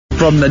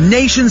From the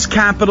nation's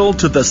capital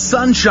to the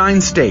Sunshine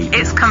State.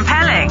 It's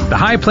compelling. The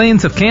high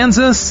plains of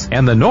Kansas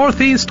and the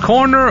northeast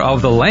corner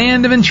of the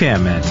land of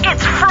enchantment.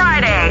 It's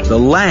Friday. The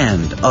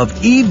land of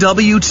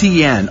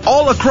EWTN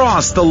all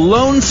across the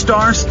Lone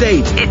Star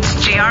State.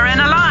 It's GRN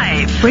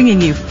Alive.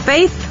 Bringing you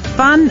faith,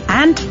 fun,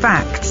 and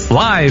facts.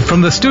 Live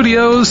from the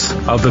studios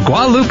of the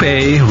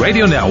Guadalupe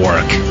Radio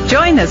Network.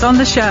 Join us on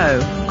the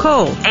show.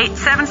 Call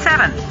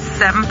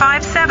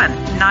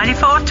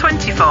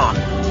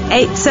 877-757-9424.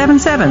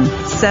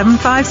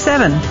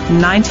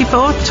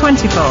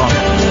 877-757-9424.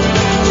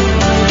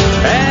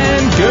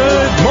 And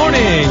good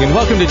morning, and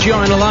welcome to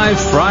GRN Alive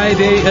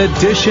Friday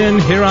edition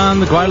here on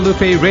the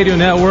Guadalupe Radio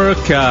Network.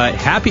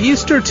 Happy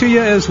Easter to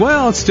you as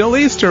well. It's still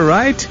Easter,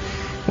 right?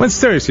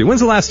 Seriously,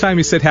 when's the last time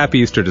you said Happy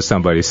Easter to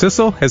somebody?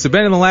 Sissel, has it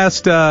been in the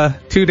last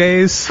 2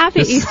 days? Happy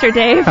Easter,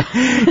 Dave.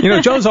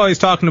 Joe's always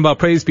talking about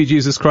praise be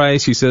Jesus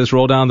Christ. He says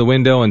roll down the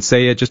window and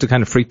say it just to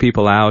kind of freak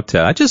people out.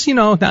 Not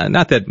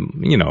that,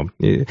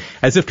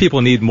 as if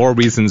people need more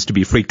reasons to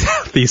be freaked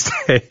out these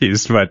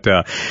days. But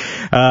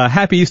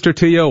Happy Easter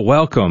to you.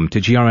 Welcome to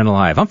GRN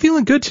Alive. I'm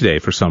feeling good today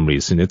for some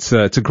reason. It's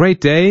a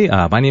great day.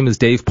 My name is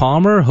Dave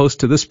Palmer,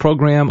 host of this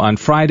program on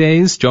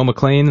Fridays. Joe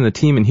McLean and the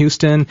team in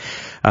Houston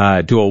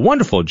do a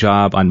wonderful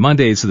job on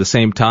Mondays at the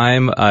same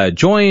time.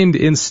 Joined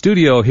in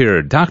studio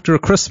here, Dr.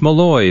 Chris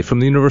Malloy from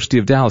the University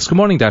of Dallas. Good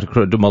morning,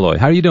 Dr. Malloy.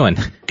 How are you doing?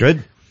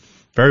 Good.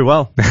 Very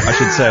well, I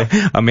should say.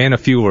 A man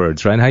of few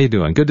words, right? How you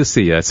doing? Good to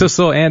see you.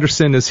 Sissel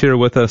Anderson is here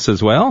with us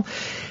as well.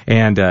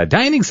 And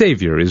Diane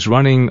Xavier is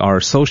running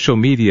our social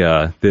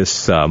media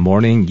this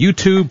morning.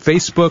 YouTube,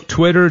 Facebook,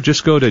 Twitter.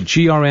 Just go to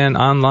GRN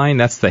Online.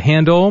 That's the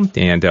handle.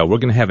 And we're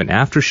going to have an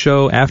after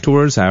show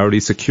afterwards. I already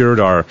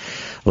secured our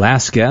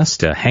last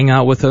guest to hang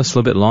out with us a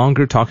little bit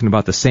longer, talking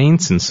about the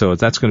Saints. And so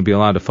that's going to be a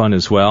lot of fun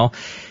as well.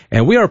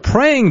 And we are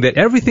praying that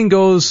everything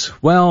goes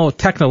well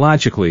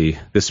technologically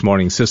this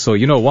morning, Sissel.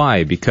 You know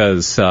why?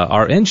 Because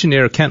our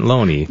engineer, Kent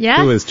Loney,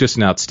 who is just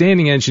an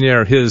outstanding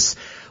engineer, his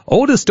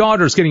oldest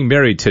daughter is getting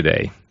married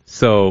today.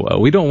 So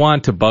we don't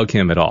want to bug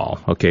him at all,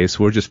 okay?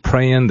 So we're just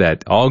praying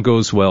that all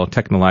goes well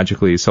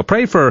technologically. So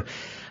pray for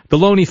the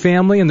Loney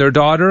family and their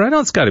daughter. I know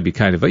it's got to be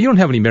kind of you don't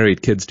have any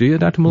married kids, do you,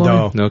 Dr.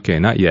 Maloney? No. Okay,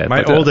 not yet.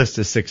 My oldest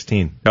is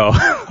 16.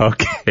 Oh,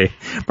 okay.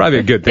 Probably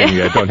a good thing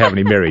that don't have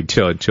any married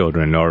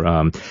children.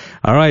 All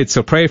right,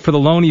 so pray for the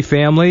Loney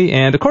family.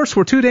 And, of course,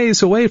 we're 2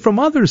 days away from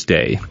Mother's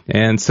Day.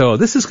 And so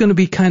this is going to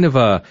be kind of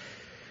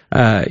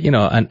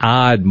an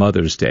odd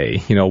Mother's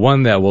Day,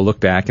 one that we'll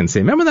look back and say,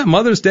 remember that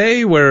Mother's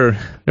Day where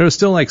there was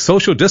still like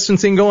social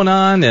distancing going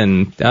on?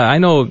 And I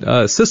know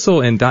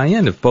Sissel and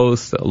Diane have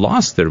both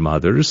lost their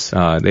mothers.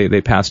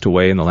 They passed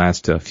away in the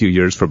last few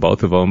years for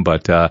both of them.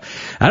 But I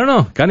don't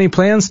know. Got any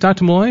plans,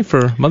 Dr. Malloy,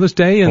 for Mother's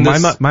Day?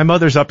 My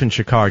mother's up in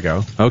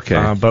Chicago.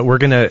 Okay.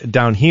 But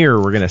down here,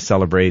 we're going to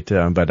celebrate,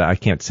 but I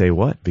can't say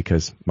what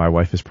because my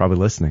wife is probably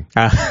listening.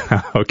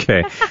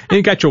 Okay. And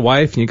you got your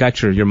wife and you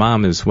got your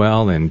mom as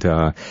well.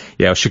 And,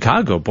 yeah,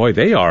 Chicago, boy,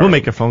 they are. We'll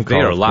make a phone call.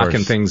 They are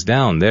locking things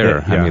down there.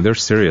 Yeah. I mean, they're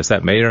serious.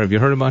 That mayor, have you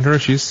heard about her?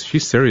 She's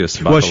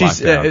serious about the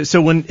lockdown.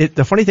 So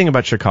the funny thing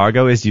about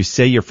Chicago is you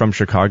say you're from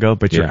Chicago,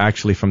 but you're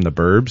actually from the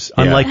burbs.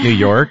 Yeah. Unlike New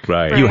York,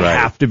 you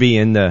have to be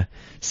in the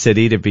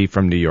city to be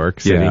from New York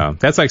City. Yeah,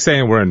 that's like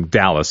saying we're in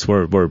Dallas.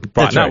 We're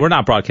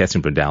not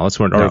broadcasting from Dallas.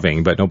 We're in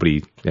Irving, but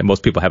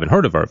most people haven't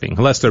heard of Irving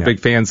unless they're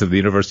big fans of the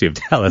University of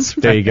Dallas.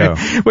 There you go.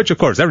 Which of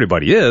course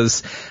everybody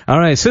is. All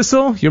right,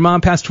 Sissel, your mom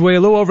passed away a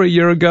little over a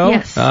year ago.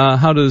 Yes.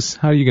 How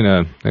are you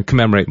going to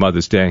commemorate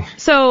Mother's Day?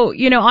 So,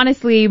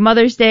 honestly,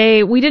 Mother's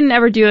Day, we didn't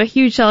ever do a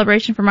huge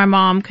celebration for my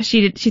mom because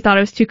she thought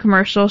it was too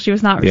commercial. She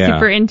was not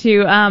super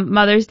into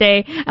Mother's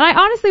Day. And I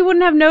honestly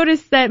wouldn't have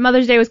noticed that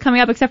Mother's Day was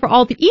coming up except for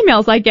all the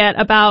emails I get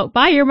about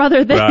buy your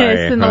mother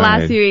this in the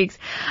last few weeks.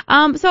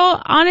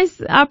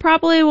 I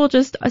probably will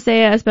just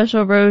say a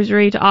special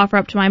rosary to offer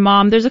up to my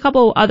mom. There's a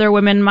couple other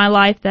women in my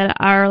life that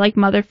are like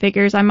mother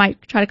figures. I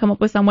might try to come up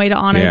with some way to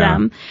honor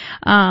them.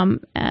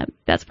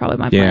 That's probably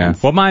my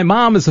plans. Well, my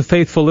mom is a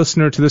faithful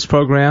listener to this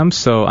program,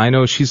 so I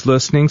know she's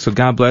listening, so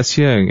God bless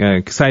you.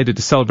 Excited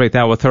to celebrate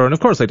that with her. And of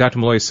course, like Dr.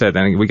 Malloy said,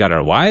 I think we got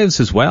our wives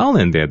as well,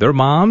 and they're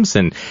moms,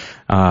 and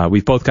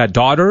we've both got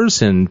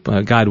daughters, and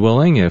God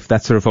willing, if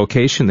that's their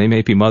vocation, they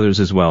may be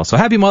mothers as well. So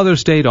happy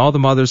Mother's Day to all the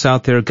mothers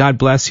out there. God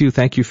bless you.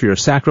 Thank you for your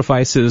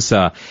sacrifices,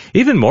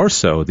 even more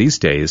so these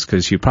days,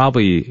 because you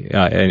probably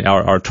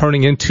are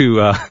turning into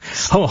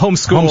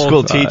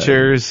homeschool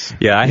teachers.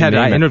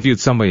 I interviewed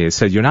somebody that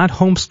said, you're not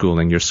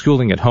homeschooling, you're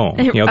schooling at home.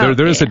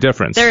 There is a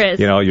difference. There is.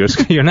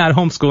 You're not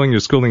homeschooling, you're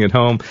schooling at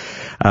home.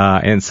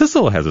 And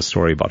Sissel has a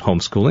story about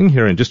homeschooling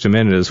here in just a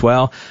minute as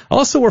well.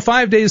 Also, we're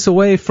 5 days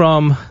away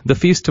from the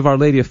Feast of Our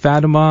Lady of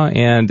Fatima,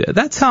 and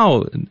that's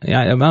how,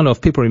 I don't know if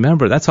people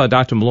remember, that's how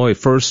Dr. Malloy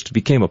first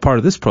became a part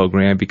of this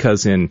program,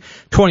 because in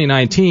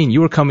 2019,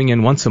 you were coming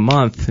in once a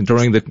month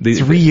during the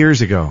 3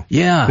 years ago.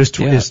 Yeah. It's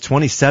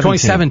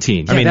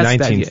 2017. I mean,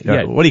 19.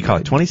 What do you call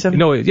it, 2017?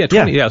 No, it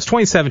was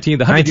 2017,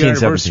 the 100th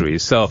anniversary.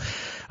 So,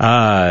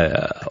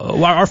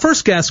 Our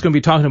first guest is going to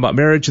be talking about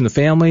marriage and the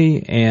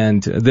family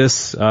and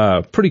this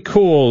pretty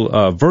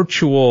cool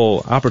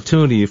virtual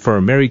opportunity for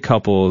married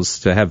couples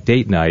to have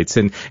date nights.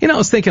 And, I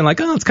was thinking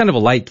it's kind of a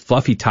light,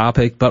 fluffy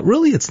topic, but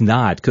really it's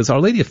not, because Our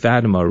Lady of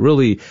Fatima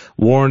really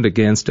warned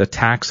against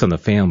attacks on the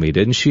family,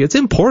 didn't she? It's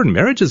important.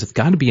 Marriages have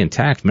got to be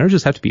intact.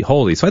 Marriages have to be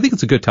holy. So I think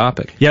it's a good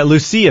topic. Yeah,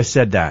 Lucia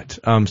said that.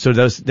 So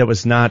that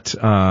was not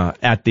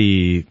at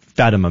the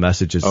Fatima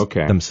messages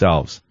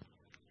themselves.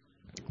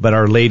 But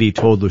Our Lady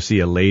told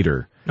Lucia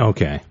later.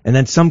 Okay. And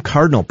then some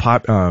cardinal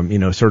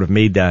sort of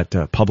made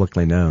that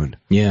publicly known.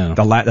 Yeah.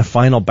 The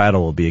final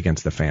battle will be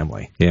against the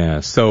family. Yeah.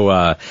 So,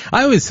 I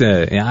always,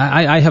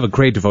 I have a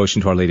great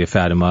devotion to Our Lady of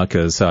Fatima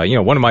because,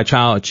 one of my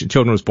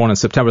children was born on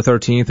September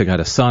 13th. I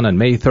got a son on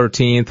May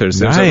 13th.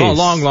 There's a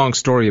long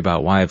story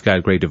about why I've got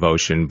a great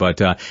devotion,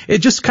 but, it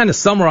just kind of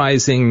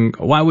summarizing,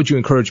 why would you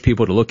encourage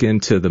people to look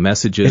into the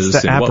messages?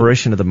 It's the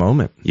apparition of the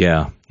moment.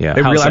 Yeah. Yeah.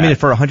 It really,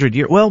 for 100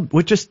 years. Well,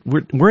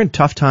 we're in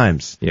tough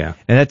times. Yeah.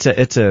 And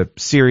it's a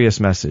serious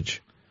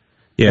message.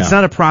 Yeah. It's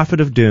not a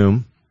prophet of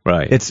doom.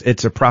 Right.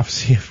 It's a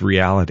prophecy of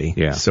reality.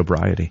 Yeah.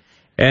 Sobriety.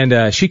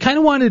 And she kind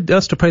of wanted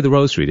us to pray the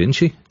rosary, didn't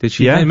she? Did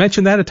she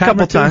mention that a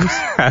couple times?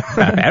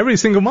 Every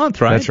single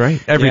month, right? That's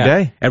right. Every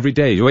day. Every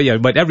day. Well, yeah,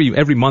 but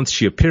every month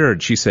she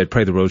appeared, she said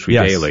pray the rosary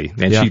daily.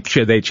 And she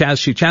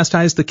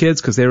chastised the kids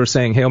because they were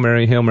saying Hail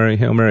Mary, Hail Mary,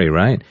 Hail Mary,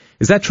 right?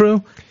 Is that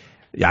true?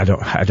 Yeah, I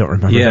don't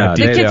remember that.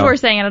 The kids were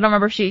saying it. I don't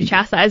remember if she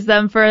chastised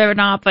them for it or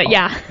not, but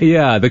yeah.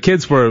 Yeah, the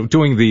kids were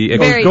doing the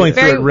very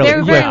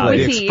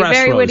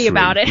witty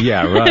about it.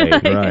 Yeah,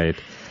 right.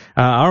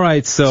 All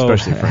right, so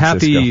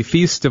happy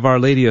Feast of Our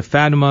Lady of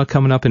Fatima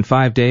coming up in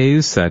 5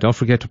 days. Don't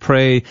forget to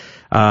pray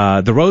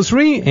the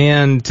rosary.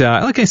 And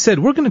like I said,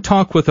 we're going to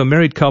talk with a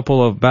married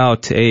couple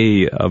about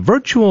a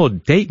virtual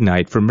date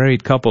night for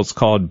married couples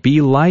called Be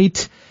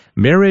Light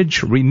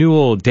Marriage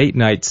Renewal Date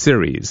Night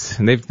Series.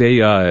 And it's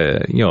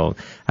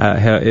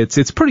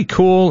pretty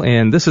cool,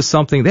 and this is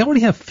something, they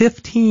already have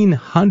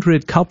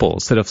 1,500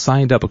 couples that have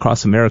signed up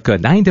across America,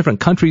 9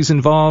 different countries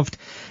involved,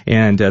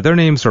 and their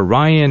names are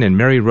Ryan and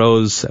Mary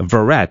Rose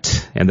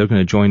Verrett, and they're going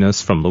to join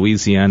us from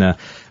Louisiana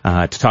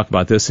to talk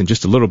about this in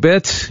just a little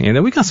bit. And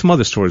then we got some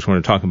other stories we're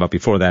going to talk about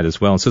before that as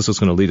well, and Sissel's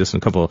going to lead us in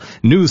a couple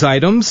of news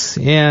items.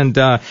 And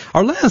our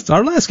last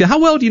guy, how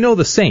well do you know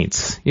the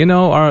saints?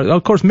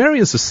 Of course, Mary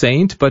is a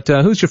saint, but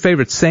who's your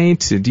favorite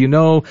saint? Do you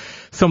know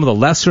some of the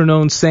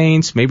lesser-known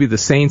saints? Maybe the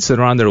saints that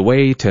are on their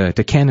way to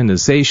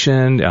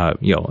canonization.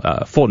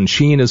 Fulton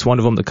Sheen is one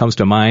of them that comes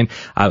to mind.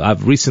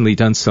 I've recently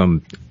done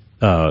some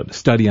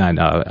study on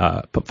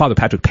Father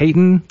Patrick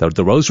Peyton,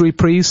 the Rosary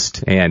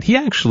priest, and he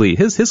actually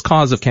his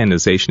cause of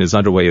canonization is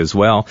underway as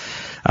well.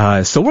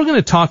 So we're going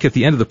to talk at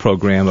the end of the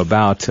program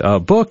about a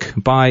book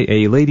by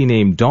a lady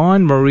named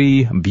Dawn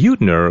Marie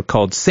Buettner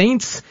called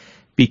Saints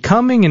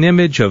Becoming an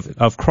Image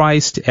of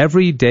Christ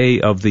Every Day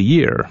of the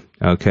Year.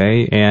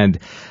 Okay, and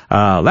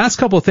last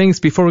couple of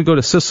things before we go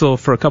to Sissel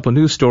for a couple of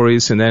news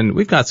stories, and then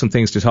we've got some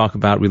things to talk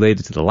about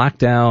related to the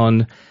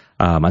lockdown.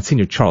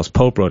 Monsignor Charles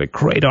Pope wrote a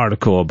great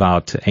article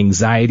about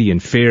anxiety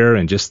and fear,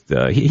 and just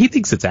he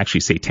thinks it's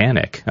actually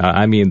satanic.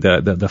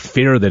 The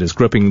fear that is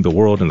gripping the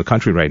world and the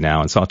country right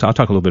now, and so I'll talk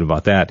a little bit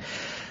about that.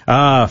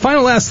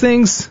 Final last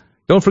things,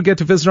 don't forget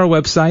to visit our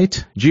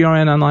website,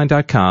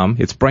 grnonline.com.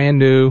 It's brand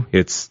new.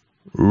 It's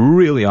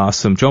really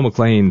awesome. Joe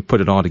McLean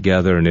put it all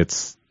together, and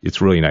it's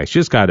really nice.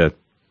 You just gotta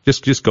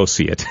just go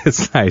see it.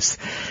 It's nice.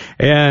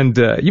 And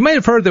you might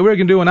have heard that we were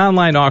going to do an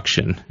online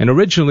auction, and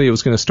originally it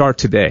was going to start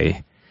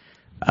today.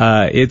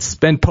 It's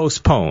been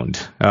postponed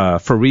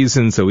for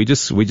reasons that we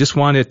just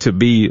want it to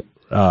be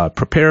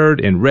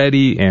prepared and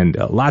ready, and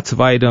lots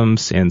of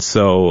items, and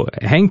so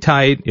hang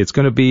tight. It's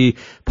going to be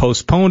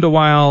postponed a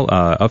while.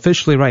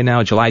 Officially right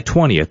now, July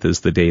 20th is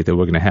the date that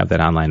we're going to have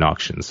that online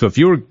auction. So if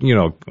you're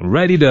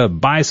ready to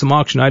buy some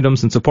auction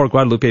items and support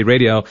Guadalupe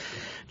Radio,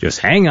 just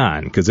hang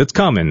on, because it's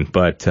coming,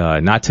 but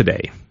not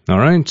today. All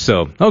right.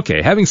 So,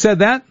 okay. Having said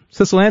that,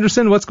 Sissel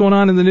Anderson, what's going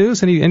on in the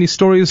news? Any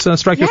stories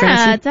strike your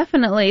fancy? Yeah,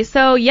 definitely.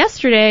 So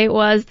yesterday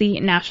was the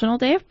National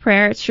Day of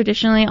Prayer. It's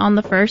traditionally on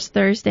the first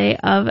Thursday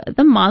of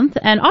the month,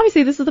 and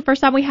obviously this is the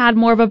first time we had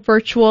more of a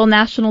virtual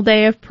National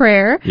Day of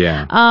Prayer.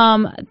 Yeah.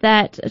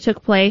 That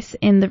took place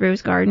in the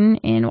Rose Garden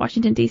in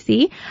Washington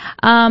D.C.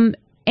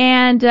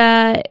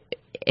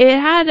 It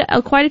had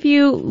quite a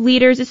few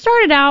leaders. It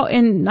started out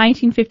in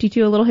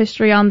 1952, a little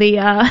history on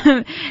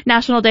the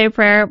National Day of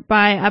Prayer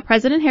by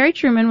President Harry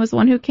Truman was the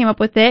one who came up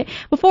with it.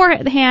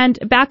 Beforehand,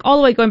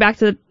 going back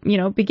to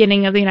the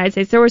beginning of the United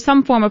States, there was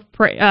some form of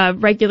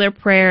regular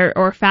prayer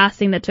or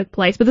fasting that took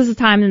place. But this is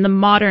time in the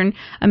modern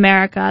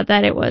America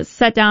that it was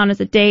set down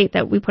as a date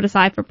that we put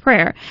aside for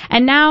prayer.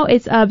 And now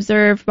it's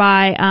observed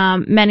by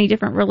many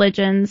different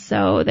religions.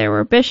 So there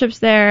were bishops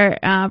there,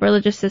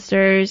 religious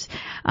sisters,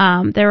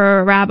 there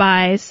were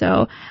rabbis.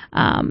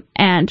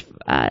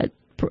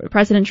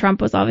 President Trump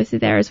was obviously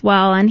there as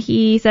well, and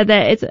he said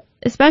that it's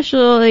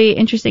especially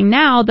interesting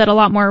now that a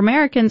lot more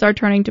Americans are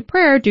turning to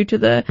prayer due to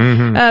the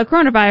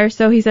coronavirus.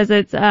 So he says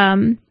it's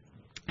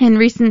In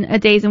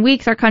recent days and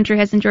weeks, our country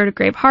has endured a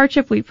grave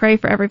hardship. We pray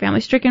for every family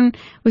stricken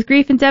with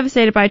grief and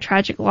devastated by a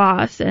tragic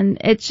loss. And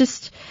it's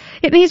just,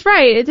 he's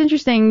right. It's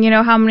interesting,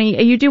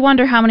 you do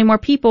wonder how many more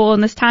people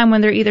in this time when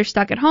they're either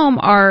stuck at home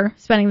are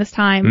spending this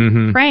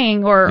time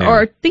praying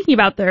or thinking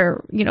about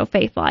their,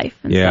 faith life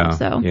and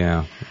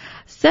stuff.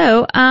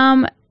 So,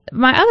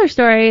 my other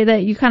story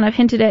that you kind of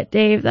hinted at,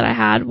 Dave, that I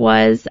had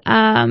was,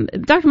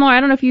 Dr. Mueller,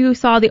 I don't know if you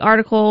saw the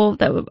article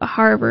that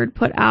Harvard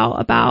put out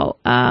about,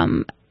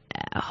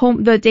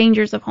 the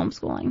dangers of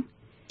homeschooling.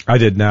 I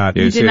did not.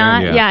 You did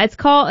not? Yeah,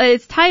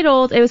 it's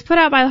titled, it was put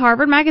out by the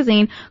Harvard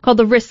Magazine called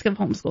The Risk of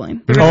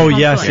Homeschooling.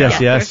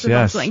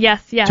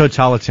 Yes.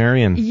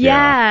 Totalitarian.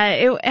 Yeah.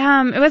 It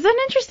was an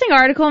interesting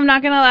article. I'm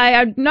not going to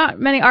lie. Not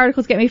many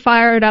articles get me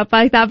fired up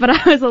like that, but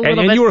I was a little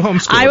bit. And you were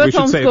homeschooled. I was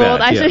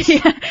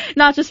homeschooled.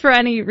 Not just for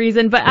any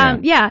reason,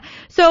 but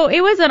So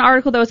it was an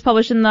article that was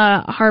published in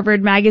the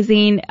Harvard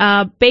Magazine,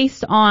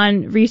 based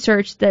on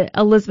research that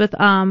Elizabeth,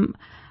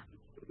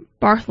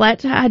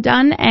 Bartlett had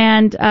done,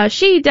 and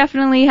she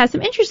definitely has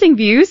some interesting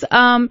views.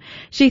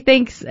 She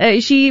thinks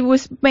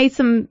made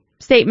some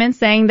statements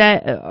saying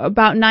that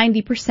about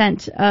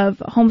 90% of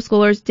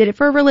homeschoolers did it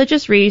for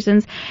religious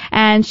reasons,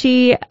 and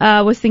she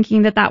was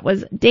thinking that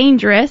was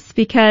dangerous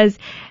because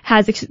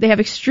they have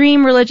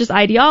extreme religious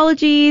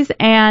ideologies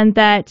and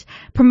that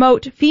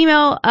promote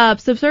female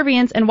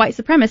subservience and white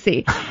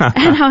supremacy.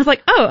 And I was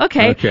like, oh,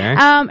 okay.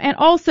 And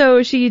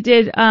also she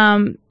did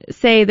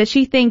say that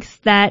she thinks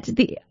that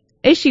the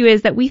issue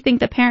is that we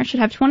think that parents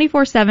should have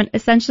 24/7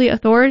 essentially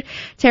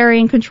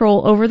authoritarian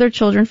control over their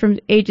children from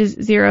ages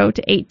 0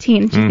 to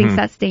 18. She thinks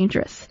that's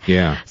dangerous.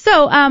 Yeah.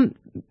 So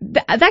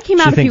that came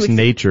out a few weeks. She thinks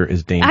nature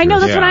is dangerous. I know,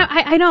 that's what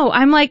I know.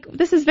 I'm like,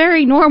 this is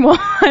very normal.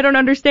 I don't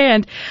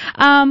understand.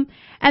 And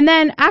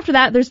then after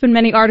that, there's been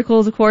many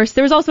articles, of course.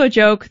 There was also a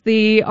joke.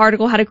 The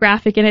article had a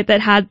graphic in it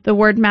that had the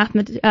word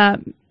mathematics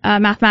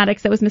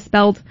that was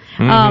misspelled,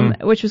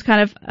 which was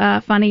kind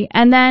of funny.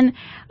 And then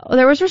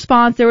there was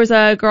response. There was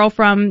a girl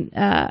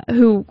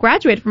who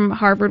graduated from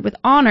Harvard with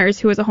honors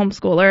who was a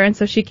homeschooler, and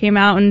so she came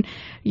out and,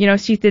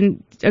 she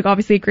didn't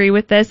obviously agree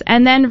with this.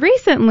 And then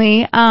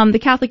recently, the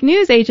Catholic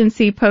News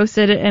Agency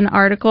posted an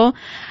article,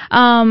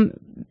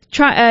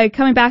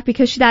 coming back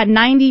because that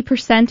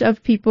 90%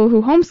 of people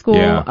who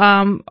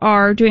homeschool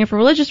are doing it for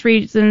religious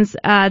reasons.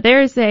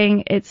 They're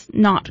saying it's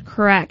not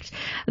correct.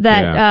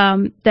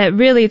 That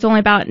really it's only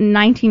about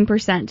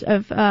 19%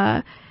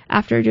 of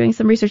after doing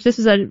some research. This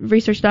was a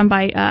research done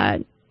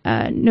by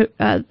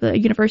the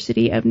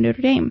University of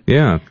Notre Dame.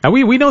 Yeah, and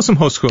we know some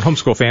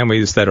homeschool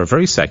families that are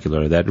very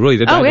secular that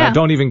really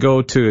don't even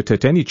go to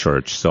any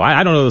church. So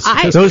I don't know the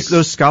statistics.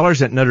 Those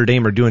scholars at Notre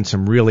Dame are doing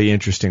some really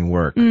interesting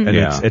work, and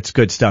it's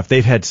good stuff.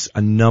 They've had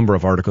a number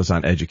of articles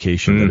on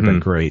education that have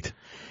been great.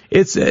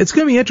 It's going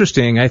to be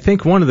interesting. I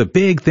think one of the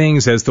big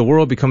things as the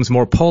world becomes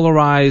more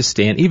polarized,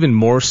 and even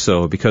more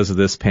so because of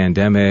this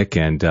pandemic,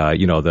 and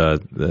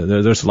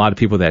there's a lot of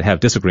people that have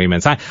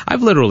disagreements.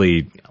 I've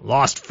literally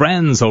lost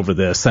friends over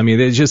this. I mean,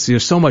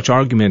 there's so much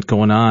argument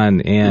going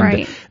on,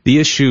 and the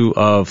issue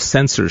of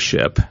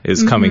censorship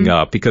is coming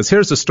up because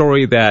here's a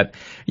story that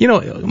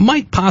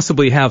might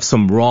possibly have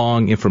some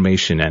wrong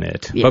information in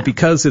it, but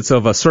because it's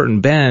of a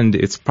certain bend,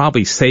 it's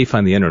probably safe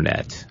on the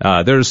internet.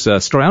 There's a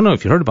story. I don't know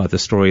if you heard about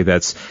this story.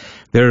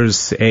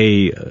 There's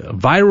a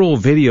viral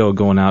video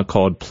going out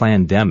called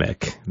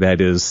Plandemic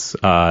that is,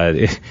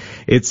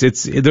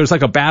 there's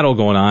like a battle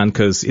going on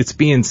because it's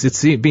being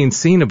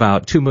seen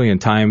about 2 million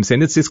times,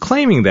 and it's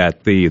claiming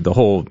that the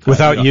whole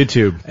without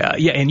YouTube.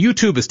 And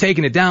YouTube is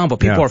taking it down, but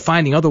people are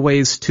finding other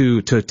ways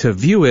to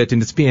view it,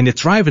 and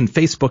it's driving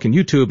Facebook and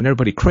YouTube and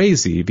everybody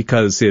crazy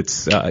because it's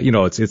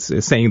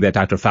saying that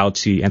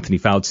Anthony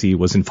Fauci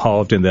was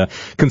involved in the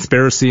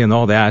conspiracy and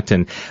all that,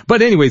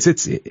 but anyways,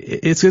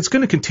 it's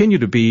going to continue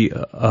to be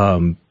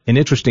an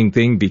interesting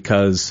thing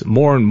because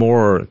more and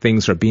more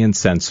things are being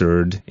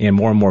censored and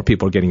more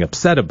people are getting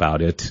upset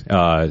about it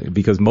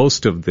because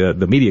most of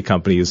the media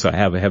companies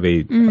have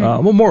a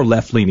more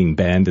left-leaning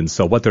bend, and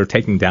so what they're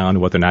taking down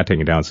and what they're not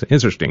taking down is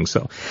interesting.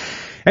 So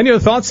any other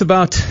thoughts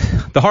about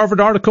the Harvard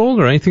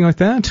article or anything like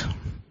that?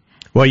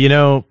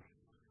 Well,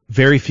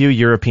 very few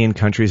European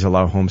countries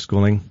allow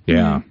homeschooling.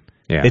 Yeah.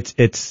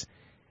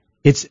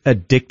 It's a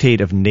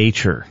dictate of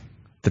nature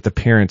that the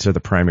parents are the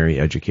primary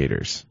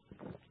educators.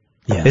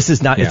 Yeah. This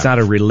is not, it's not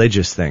a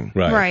religious thing.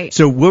 Right.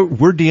 So what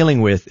we're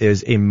dealing with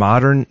is a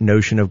modern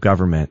notion of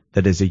government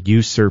that is a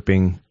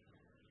usurping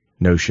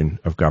notion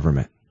of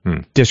government.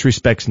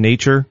 Disrespects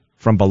nature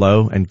from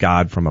below and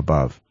God from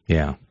above.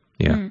 Yeah.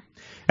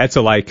 That's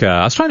I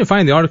was trying to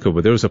find the article,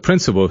 but there was a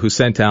principal who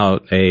sent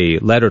out a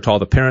letter to all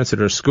the parents at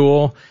her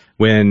school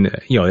when,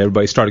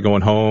 everybody started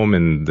going home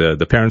and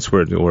the parents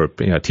were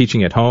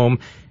teaching at home.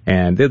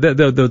 And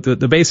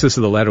the basis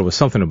of the letter was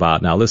something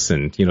about, now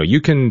listen, you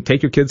can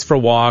take your kids for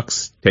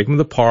walks, take them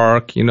to the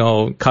park,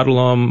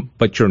 cuddle them,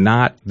 but you're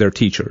not their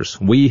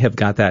teachers. We have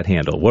got that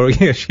handled.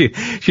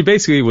 She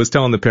basically was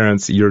telling the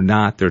parents, you're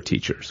not their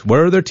teachers.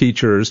 We're their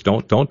teachers.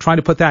 Don't try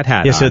to put that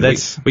hat on.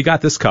 So we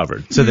got this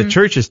covered. So the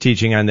church's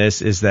teaching on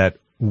this is that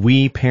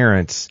we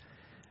parents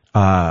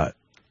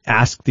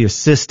ask the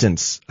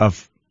assistance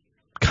of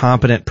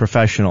competent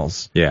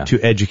professionals to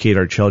educate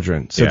our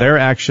children. So they're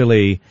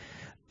actually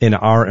in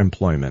our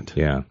employment.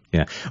 Yeah.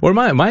 Where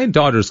my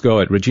daughters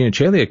go at Regina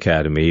Caeli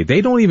Academy,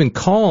 they don't even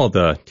call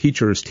the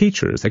teachers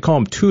teachers. They call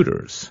them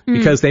tutors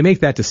because they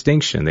make that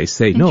distinction. They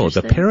say, no,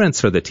 the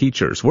parents are the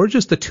teachers. We're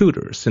just the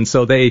tutors. And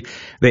so they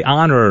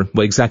honor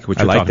exactly what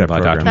you're talking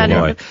about, Dr.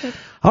 Malloy.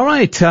 All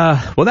right.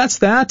 Well, that's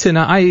that. And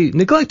I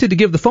neglected to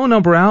give the phone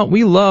number out.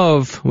 We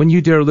love when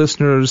you, dear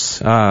listeners,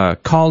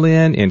 call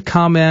in and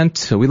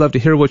comment. We love to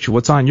hear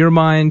what's on your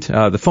mind.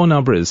 The phone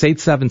number is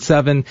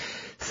 877-757-9424,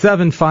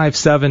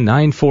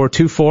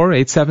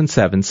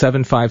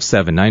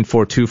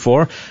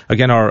 877-757-9424.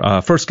 Again,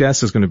 our first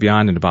guest is going to be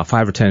on in about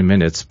 5 or 10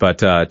 minutes. But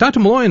Dr.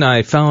 Malloy and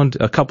I found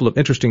a couple of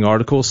interesting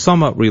articles,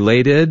 somewhat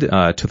related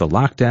to the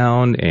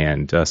lockdown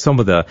and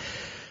some of the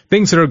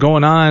things that are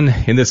going on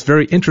in this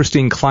very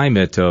interesting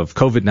climate of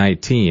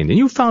COVID-19. And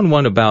you found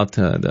one about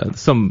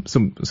some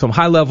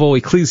high-level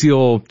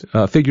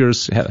ecclesial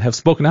figures have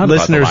spoken out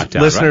about the lockdown.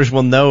 Listeners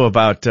will know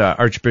about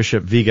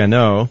Archbishop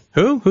Vigano.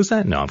 Who? Who's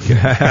that? No, I'm kidding.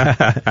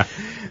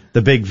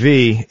 The big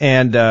V.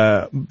 And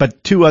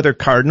but two other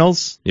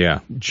cardinals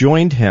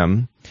joined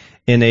him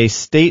in a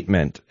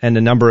statement, and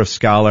a number of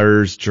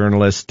scholars,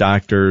 journalists,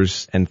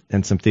 doctors,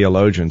 and some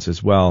theologians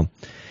as well.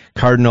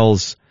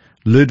 Cardinals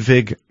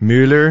Ludwig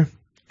Müller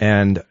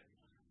and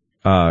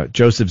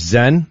Joseph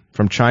Zen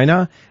from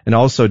China, and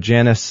also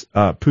Janis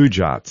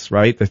Pujats,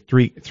 right? The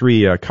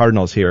three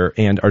cardinals here,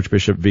 and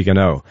Archbishop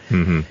Vigano.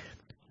 Mm-hmm.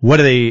 What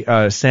are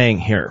they saying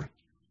here?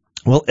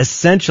 Well,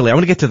 essentially, I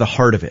want to get to the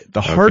heart of it.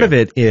 The heart of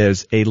it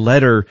is a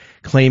letter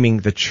claiming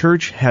the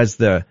church has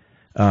a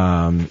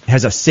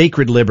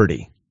sacred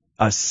liberty.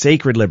 A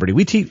sacred liberty.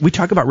 We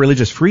talk about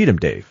religious freedom,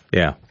 Dave.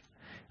 Yeah.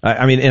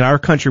 I mean, in our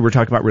country, we're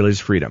talking about religious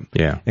freedom.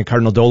 Yeah. And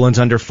Cardinal Dolan's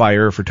under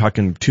fire for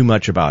talking too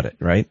much about it,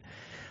 right?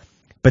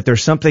 But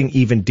there's something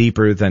even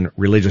deeper than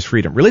religious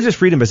freedom. Religious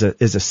freedom is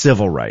a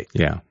civil right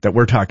that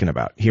we're talking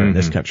about here in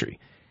this country.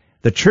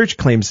 The church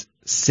claims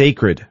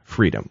sacred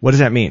freedom. What does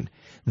that mean?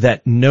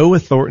 That no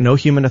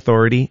human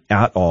authority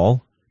at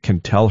all can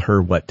tell her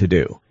what to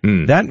do.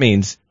 That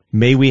means,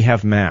 may we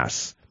have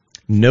Mass.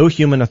 No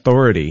human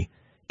authority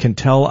can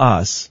tell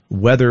us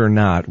whether or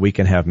not we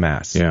can have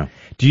Mass. Yeah.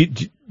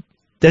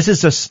 This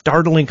is a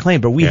startling claim,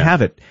 but we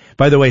have it.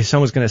 By the way,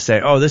 someone's going to say,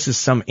 oh, this is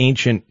some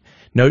ancient...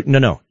 No.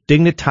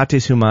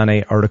 Dignitatis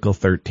Humanae, Article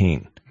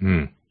 13.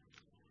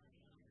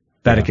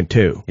 Vatican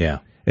II. Yeah.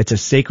 It's a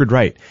sacred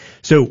right.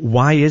 So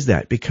why is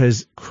that?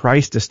 Because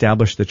Christ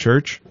established the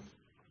church,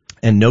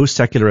 and no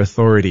secular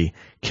authority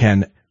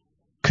can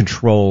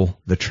control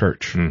the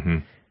church. Mm-hmm.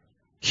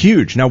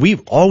 Huge. Now,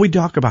 all we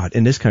talk about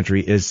in this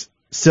country is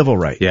civil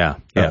right. Yeah.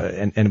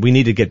 And we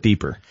need to get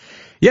deeper.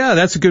 Yeah,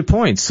 that's a good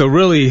point. So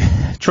really,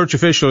 church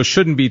officials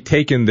shouldn't be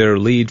taking their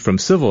lead from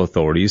civil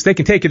authorities. They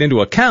can take it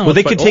into account. Well,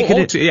 they can take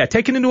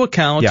it into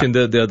account, and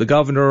the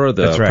governor or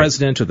the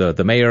president or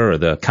the mayor or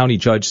the county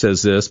judge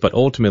says this, but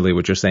ultimately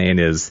what you're saying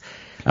is...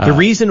 the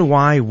reason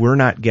why we're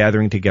not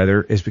gathering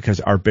together is because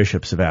our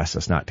bishops have asked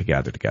us not to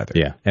gather together.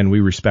 Yeah. And we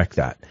respect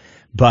that.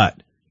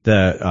 But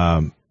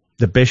the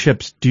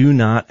bishops do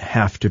not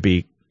have to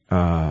be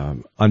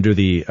under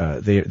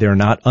they're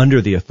not under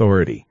the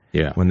authority.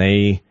 Yeah. When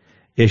they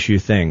issue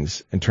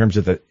things in terms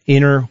of the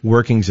inner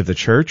workings of the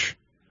church,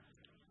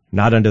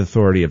 not under the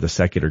authority of the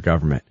secular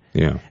government.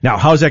 Yeah. Now,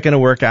 how's that going to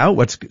work out?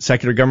 What's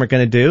secular government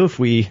going to do if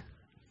we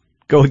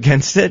go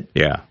against it?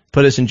 Yeah.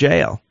 Put us in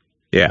jail.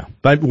 Yeah.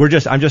 But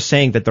I'm just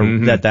saying that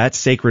that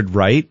sacred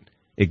right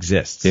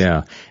exists.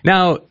 Yeah.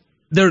 Now,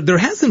 there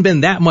hasn't been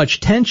that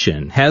much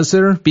tension, has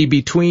there,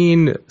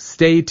 between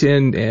state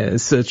and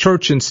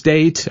church and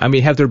state? I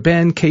mean, have there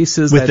been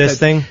cases with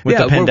the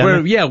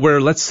pandemic? Where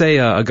let's say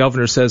a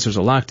governor says there's a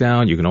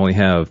lockdown, you can only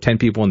have 10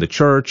 people in the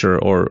church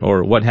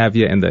or what have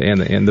you, and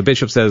the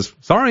bishop says,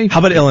 sorry. How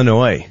about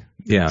Illinois?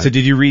 Yeah. So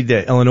did you read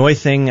the Illinois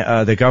thing?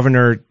 The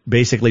governor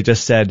basically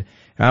just said,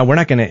 we're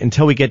not going to,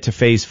 until we get to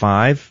phase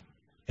 5,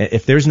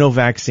 if there's no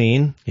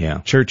vaccine,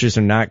 churches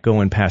are not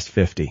going past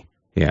 50.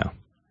 Yeah.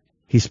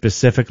 He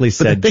specifically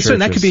said churches.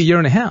 That could be a year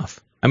and a half.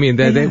 I mean,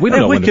 we don't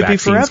know when the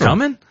vaccine's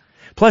coming.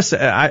 Plus,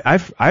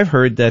 I've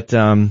heard that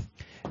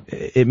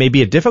it may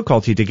be a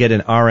difficulty to get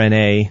an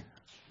RNA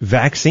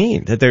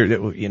vaccine. How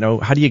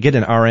do you get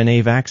an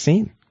RNA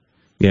vaccine?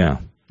 Yeah.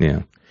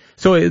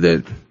 So it's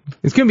going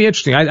to be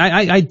interesting.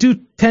 I do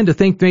tend to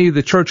think maybe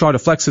the church ought to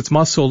flex its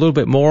muscle a little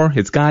bit more.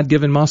 It's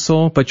God-given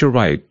muscle, but you're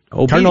right.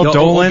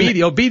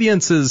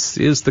 Obedience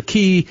is the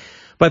key.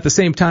 But at the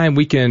same time,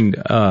 we can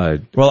our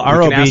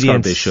obedience, our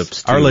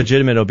bishops our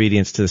legitimate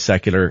obedience to the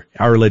secular,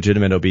 our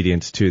legitimate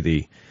obedience to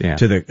the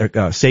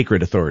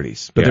sacred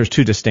authorities. But there's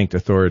two distinct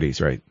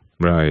authorities, right?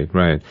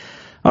 Right.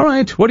 All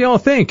right. What do y'all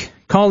think?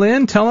 Call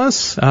in. Tell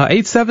us.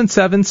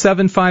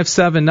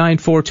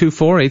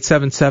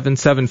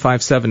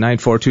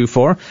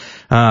 877-757-9424.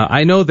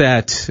 I know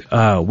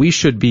that we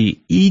should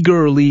be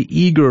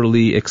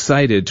eagerly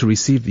excited to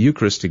receive the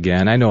Eucharist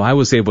again. I know I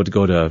was able to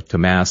go to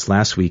Mass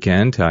last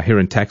weekend here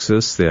in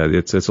Texas.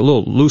 It's a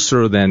little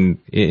looser than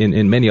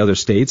in many other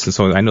states, and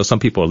so I know some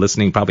people are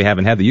listening probably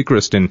haven't had the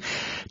Eucharist in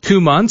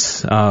 2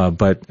 months,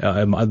 but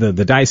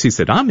the diocese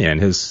that I'm in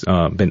has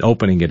been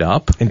opening it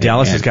up. And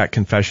Dallas has got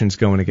confessions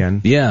going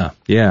again. Yeah.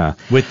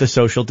 With the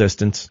social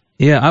distance.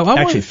 Yeah,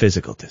 actually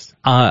physical distance.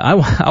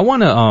 I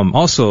want to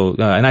also,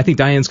 and I think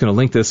Diane's going to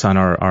link this on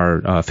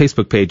our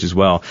Facebook page as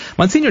well.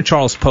 Monsignor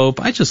Charles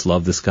Pope, I just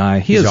love this guy.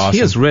 He's awesome. He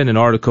has written an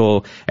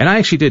article, and I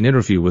actually did an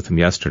interview with him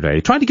yesterday.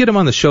 Tried to get him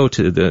on the show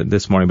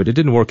this morning, but it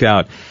didn't work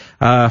out.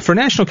 For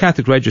National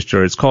Catholic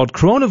Register, it's called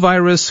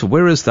Coronavirus,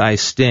 Where is Thy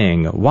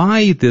Sting?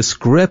 Why This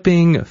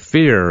Gripping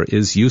Fear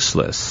is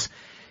Useless.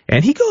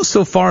 And he goes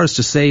so far as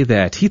to say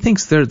that he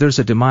thinks there's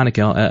a demonic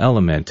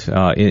element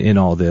in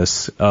all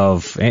this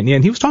and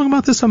he was talking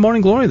about this on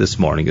Morning Glory this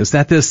morning, is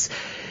that this,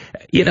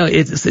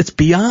 it's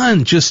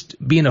beyond just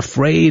being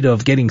afraid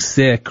of getting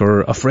sick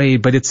or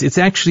afraid, but it's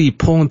actually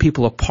pulling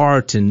people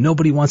apart, and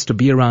nobody wants to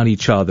be around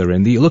each other,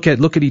 and you look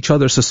at each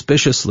other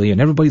suspiciously,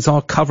 and everybody's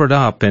all covered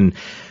up, and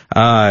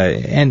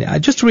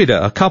just to read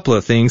a couple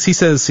of things, he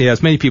says,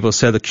 as many people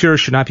said, the cure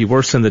should not be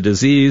worse than the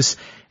disease.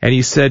 And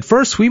he said,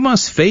 first, we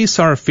must face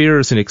our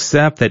fears and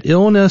accept that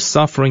illness,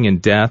 suffering, and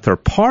death are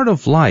part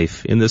of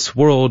life in this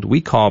world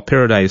we call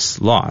Paradise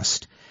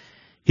Lost.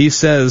 He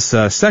says,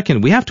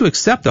 second, we have to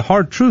accept the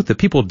hard truth that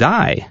people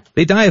die.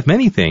 They die of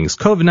many things,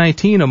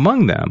 COVID-19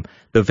 among them.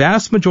 The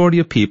vast majority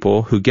of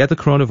people who get the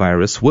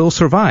coronavirus will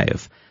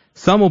survive.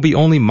 Some will be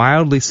only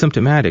mildly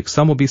symptomatic.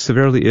 Some will be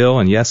severely ill,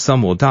 and yes,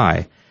 some will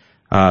die.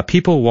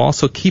 People will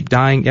also keep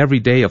dying every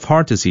day of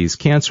heart disease,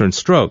 cancer, and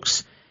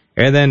strokes.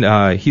 And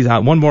then he's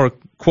one more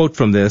quote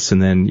from this,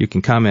 and then you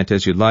can comment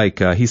as you'd like.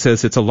 He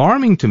says, it's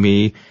alarming to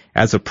me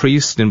as a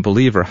priest and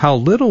believer how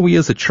little we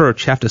as a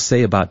church have to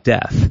say about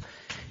death.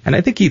 And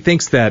I think he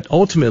thinks that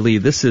ultimately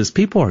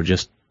people are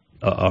just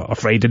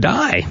afraid to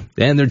die,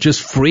 and they're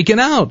just freaking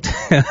out.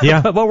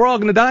 Yeah. Well, we're all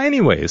going to die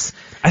anyways.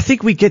 I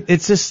think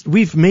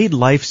we've made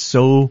life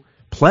so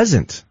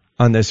pleasant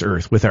on this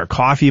earth with our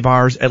coffee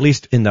bars, at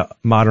least in the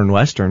modern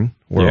Western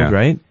world,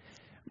 right?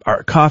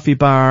 Our coffee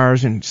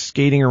bars and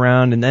skating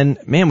around, and then,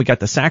 man, we got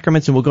the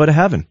sacraments and we'll go to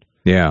heaven.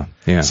 Yeah.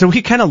 So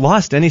we kind of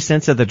lost any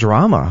sense of the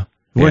drama.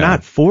 We're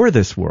not for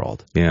this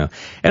world. Yeah.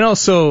 And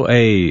also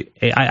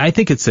I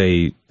think it's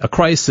a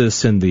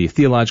crisis in the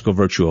theological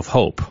virtue of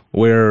hope,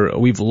 where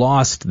we've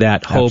lost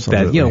that hope.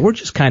 Absolutely. That, we're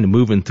just kind of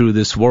moving through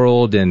this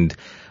world,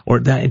 or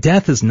that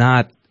death is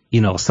not,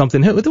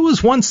 something. There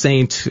was one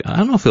saint, I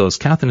don't know if it was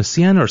Catherine of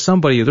Siena or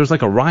somebody, there's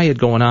like a riot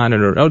going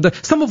on,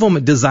 some of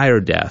them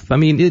desired death. I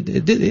mean,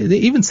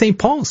 even St.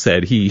 Paul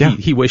said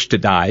he wished to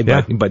die,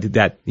 but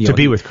that, to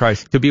be with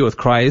Christ. To be with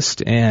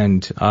Christ,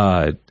 and,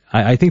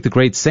 I think the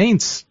great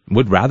saints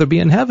would rather be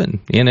in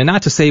heaven. And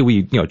not to say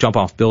we, jump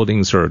off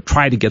buildings or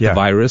try to get the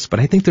virus, but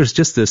I think there's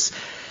just this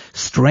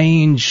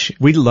strange,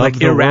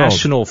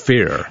 irrational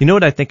fear. You know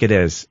what I think it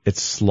is?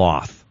 It's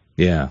sloth.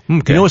 Yeah.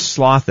 Okay. You know what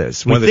sloth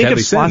is? We think of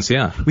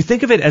sloth, we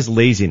think of it as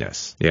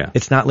laziness. Yeah.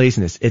 It's not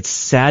laziness. It's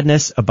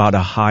sadness about a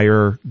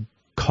higher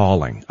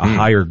calling, a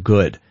higher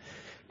good.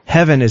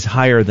 Heaven is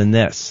higher than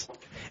this.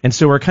 And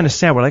so we're kind of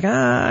sad. We're like,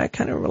 I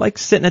kind of like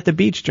sitting at the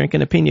beach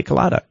drinking a pina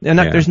colada. And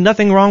there's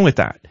nothing wrong with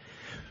that.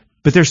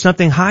 But there's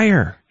something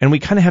higher. And we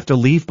kind of have to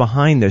leave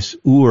behind this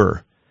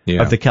Ur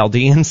of the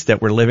Chaldeans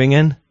that we're living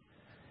in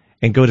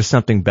and go to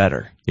something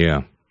better.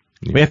 Yeah.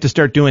 We have to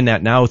start doing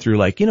that now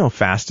through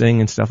fasting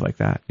and stuff like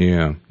that.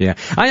 Yeah.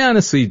 I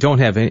honestly don't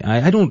have any,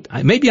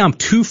 maybe I'm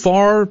too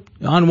far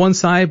on one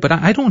side, but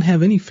I don't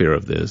have any fear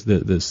of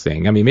this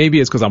thing. I mean, maybe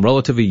it's because I'm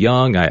relatively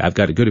young. I've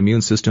got a good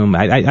immune system.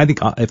 I think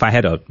if I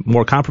had a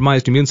more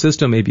compromised immune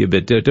system, maybe a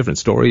bit different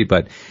story,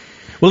 but.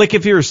 Well,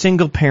 if you're a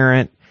single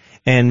parent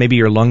and maybe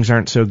your lungs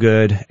aren't so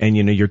good and,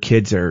 your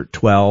kids are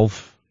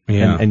 12.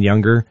 And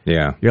younger.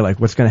 Yeah. You're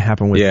like, what's going to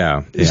happen with.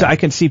 Yeah. So I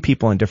can see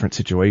people in different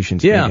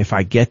situations. Yeah. If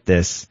I get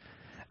this.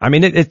 I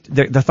mean,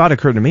 the thought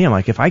occurred to me. I'm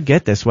like, if I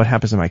get this, what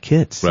happens to my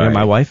kids? Right,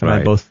 my wife and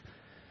I both.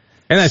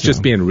 And that's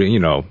just being,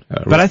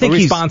 but I think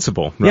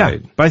responsible. Right.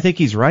 Yeah, but I think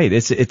he's right.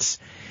 It's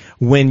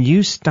when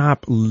you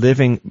stop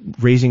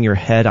raising your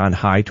head on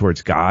high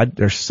towards God,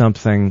 there's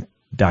something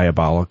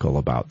diabolical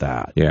about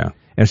that. Yeah.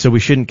 And so we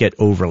shouldn't get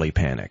overly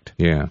panicked.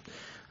 Yeah.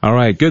 All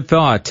right, good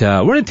thought.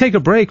 We're going to take a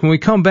break. When we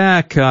come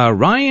back,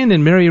 Ryan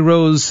and Mary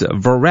Rose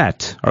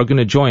Verrett are going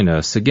to join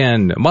us.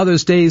 Again,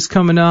 Mother's Day is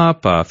coming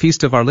up,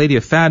 Feast of Our Lady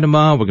of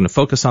Fatima. We're going to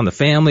focus on the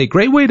family.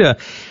 Great way to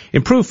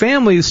improve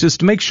families, just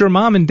to make sure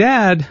mom and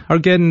dad are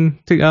getting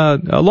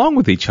along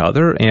with each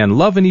other and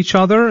loving each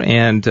other.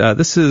 And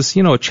this is,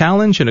 a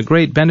challenge and a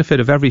great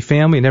benefit of every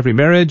family and every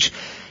marriage.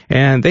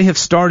 And they have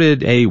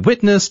started a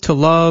Witness to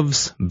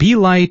Love's Be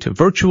Light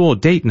virtual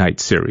date night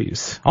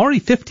series. Already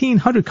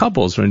 1,500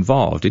 couples are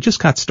involved. It just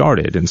got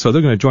started, and so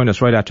they're going to join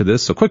us right after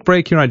this. So quick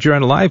break here on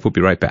GRN Live. We'll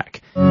be right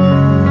back.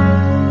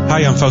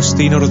 Hi, I'm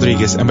Faustino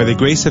Rodriguez, and by the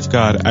grace of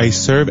God, I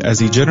serve as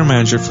the General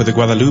Manager for the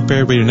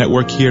Guadalupe Radio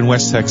Network here in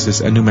West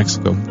Texas and New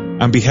Mexico.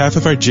 On behalf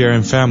of our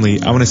JRN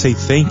family, I want to say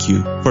thank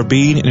you for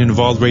being an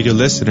involved radio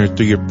listener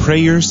through your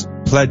prayers,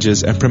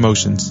 pledges, and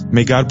promotions.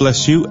 May God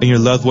bless you and your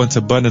loved ones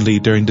abundantly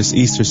during this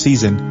Easter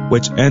season,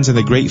 which ends in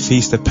the great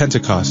feast of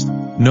Pentecost.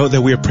 Note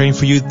that we are praying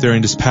for you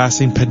during this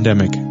passing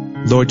pandemic.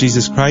 Lord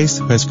Jesus Christ,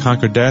 who has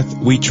conquered death,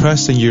 we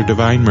trust in your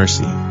divine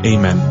mercy.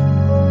 Amen.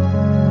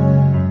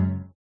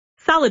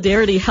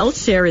 Solidarity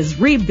HealthShare is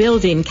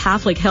rebuilding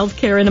Catholic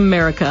healthcare in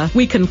America.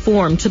 We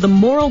conform to the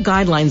moral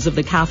guidelines of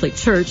the Catholic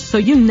Church, so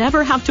you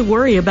never have to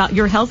worry about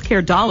your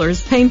healthcare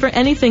dollars paying for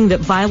anything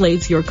that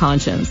violates your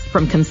conscience.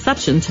 From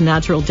conception to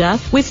natural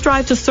death, we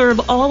strive to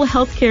serve all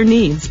healthcare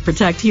needs,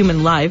 protect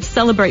human life,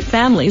 celebrate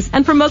families,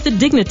 and promote the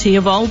dignity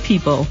of all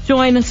people.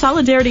 Join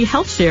Solidarity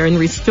HealthShare in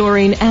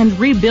restoring and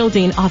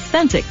rebuilding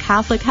authentic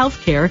Catholic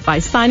healthcare by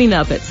signing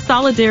up at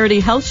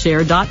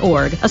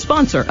solidarityhealthshare.org, a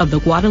sponsor of the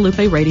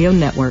Guadalupe Radio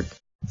Network.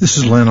 This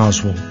is Len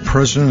Oswald,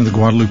 president of the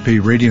Guadalupe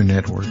Radio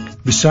Network.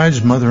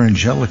 Besides Mother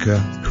Angelica,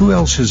 who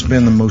else has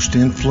been the most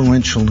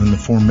influential in the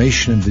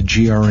formation of the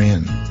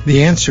GRN?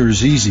 The answer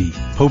is easy.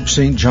 Pope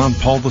St. John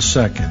Paul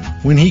II.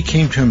 When he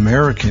came to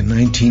America in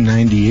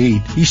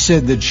 1998, he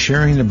said that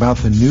sharing about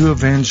the new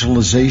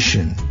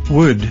evangelization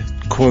would,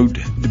 quote,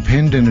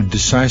 depend in a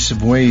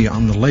decisive way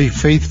on the lay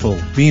faithful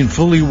being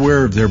fully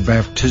aware of their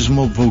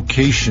baptismal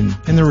vocation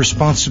and their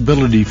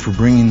responsibility for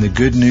bringing the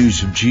good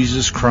news of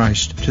Jesus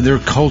Christ to their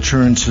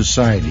culture and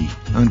society,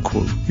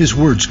 unquote. His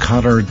words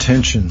caught our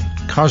attention,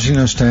 causing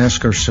us to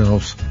ask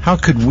ourselves, how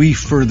could we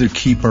further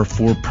keep our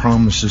four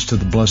promises to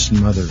the Blessed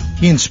Mother?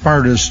 He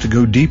inspired us to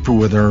go deeper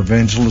with our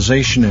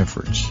evangelization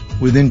efforts.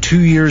 Within 2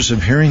 years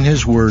of hearing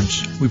his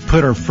words, we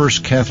put our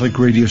first Catholic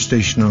radio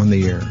station on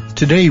the air.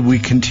 Today, we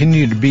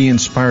continue to be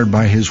inspired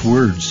by his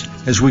words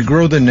as we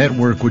grow the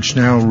network, which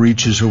now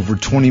reaches over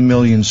 20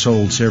 million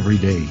souls every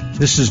day.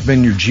 This has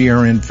been your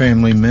GRN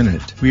Family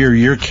Minute. We are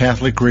your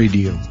Catholic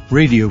radio.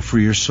 Radio for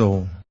your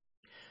soul.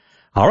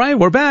 All right,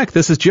 we're back.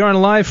 This is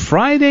GRN Live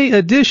Friday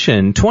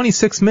edition,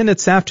 26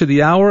 minutes after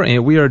the hour,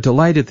 and we are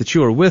delighted that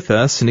you are with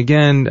us. And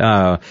again,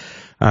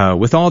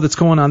 with all that's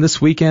going on this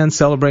weekend,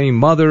 celebrating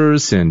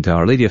mothers and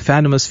Our Lady of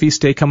Fatima's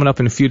feast day coming up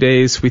in a few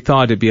days, we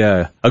thought it'd be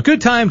a good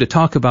time to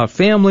talk about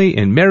family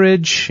and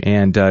marriage,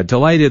 and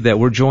delighted that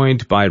we're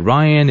joined by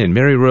Ryan and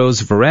Mary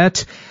Rose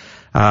Verrett.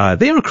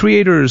 They are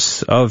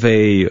creators of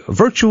a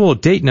virtual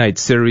date night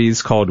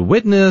series called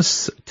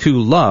Witness to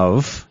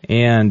Love,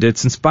 and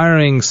it's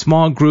inspiring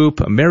small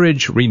group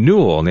marriage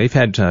renewal. And they've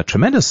had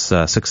tremendous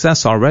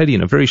success already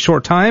in a very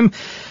short time.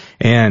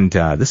 And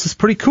this is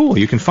pretty cool.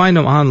 You can find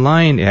them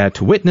online at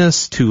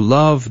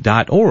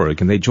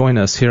witnesstolove.org, and they join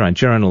us here on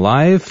GRN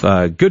Live.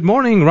 Good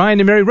morning,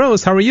 Ryan and Mary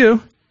Rose. How are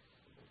you?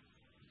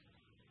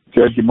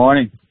 Good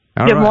morning.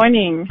 Good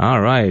morning.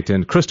 All right,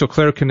 and crystal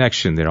clear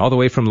connection there, all the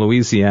way from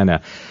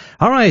Louisiana.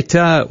 All right,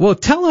 well,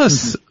 tell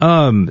us,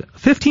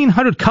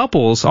 1,500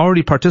 couples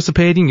already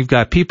participating. You've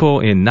got people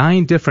in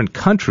 9 different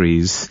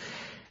countries.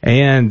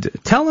 And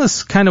tell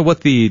us kind of what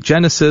the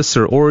genesis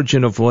or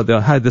origin of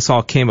how this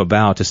all came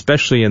about,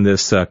 especially in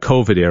this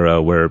COVID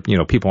era where,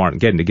 people aren't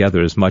getting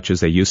together as much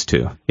as they used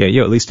to.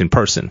 Yeah, at least in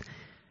person.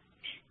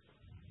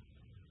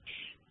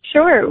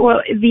 Sure.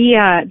 Well,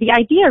 the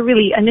idea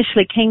really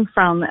initially came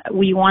from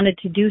we wanted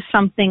to do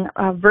something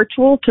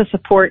virtual to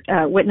support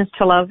Witness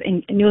to Love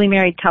in newly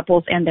married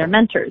couples and their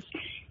mentors.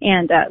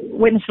 And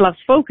Witness to Love's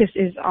focus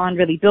is on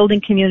really building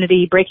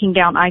community, breaking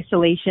down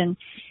isolation,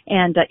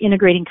 and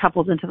integrating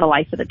couples into the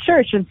life of the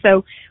church. And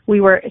so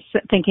we were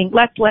thinking,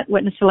 let's let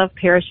Witness to Love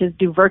parishes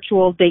do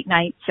virtual date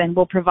nights, and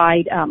we'll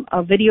provide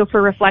a video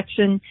for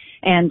reflection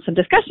and some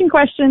discussion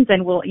questions,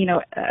 and we'll,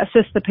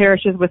 assist the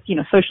parishes with,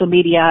 social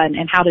media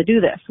and how to do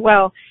this.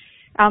 Well,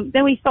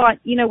 then we thought,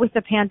 with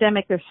the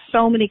pandemic, there's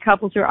so many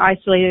couples who are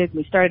isolated.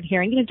 We started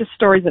hearing, just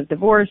stories of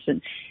divorce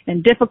and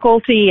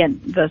difficulty,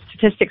 and the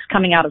statistics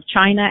coming out of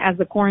China as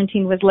the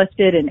quarantine was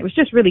lifted, and it was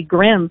just really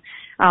grim.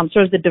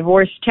 Sort of the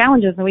divorce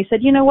challenges, and we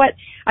said, you know what,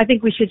 I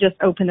think we should just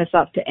open this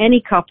up to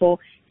any couple,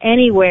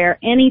 anywhere,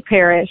 any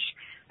parish,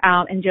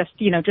 and let's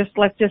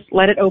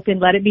let it open,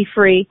 let it be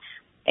free.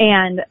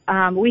 And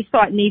we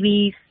thought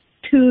maybe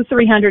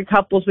 200-300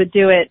 couples would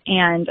do it,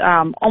 and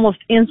almost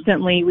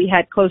instantly we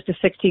had close to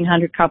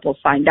 1,600 couples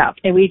signed up,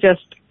 and we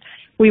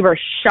were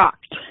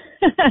shocked.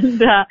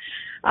 And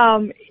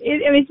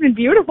it's been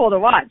beautiful to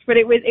watch, but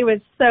it was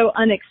so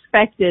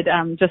unexpected,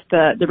 just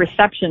the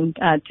reception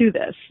to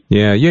this.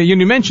 Yeah.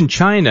 You mentioned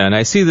China, and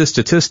I see the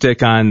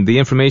statistic on the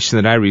information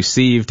that I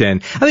received,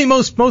 and I think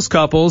most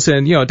couples,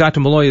 and Dr.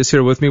 Malloy is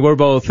here with me. We're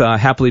both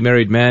happily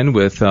married men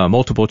with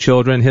multiple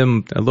children.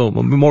 Him a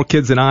little more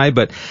kids than I,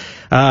 but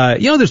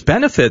there's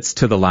benefits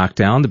to the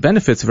lockdown, the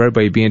benefits of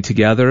everybody being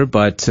together,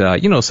 but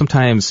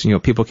sometimes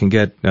people can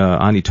get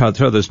on each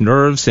other's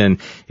nerves, and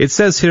it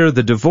says here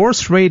the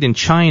divorce rate in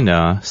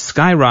China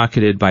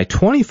skyrocketed by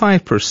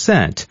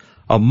 25%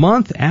 a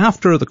month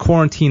after the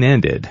quarantine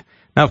ended.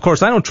 Now, of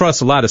course, I don't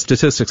trust a lot of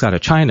statistics out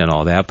of China and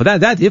all that, but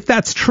that if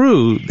that's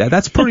true,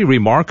 that's pretty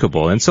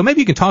remarkable. And so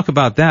maybe you can talk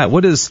about that.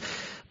 What is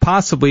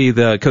possibly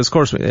because of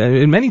course,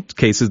 in many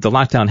cases, the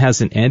lockdown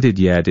hasn't ended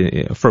yet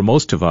for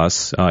most of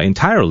us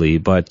entirely.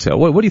 But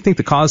what do you think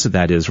the cause of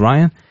that is,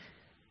 Ryan?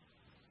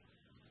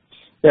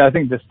 Yeah, I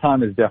think this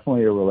time is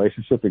definitely a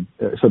relationship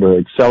sort of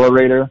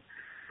accelerator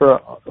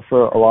for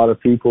a lot of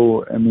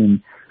people. I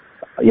mean,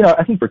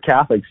 I think for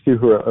Catholics too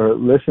who are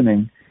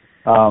listening,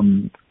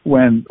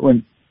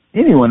 when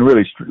anyone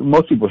really,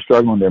 most people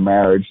struggle in their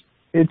marriage,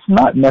 it's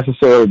not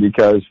necessarily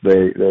because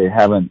they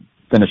haven't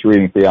finished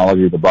reading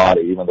theology of the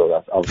body, even though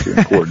that's obviously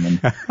important and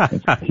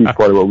it's a huge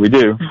part of what we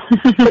do.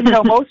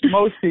 But most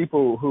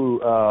people who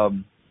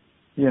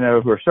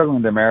who are struggling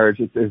in their marriage,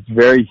 it's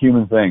very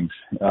human things.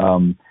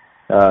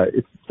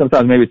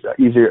 Sometimes maybe it's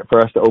easier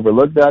for us to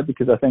overlook that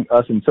because I think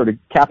us in sort of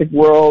Catholic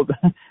world,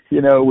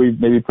 we've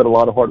maybe put a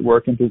lot of hard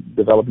work into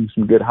developing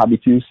some good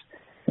habitus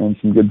and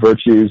some good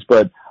virtues,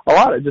 but a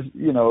lot of just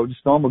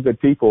normal good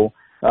people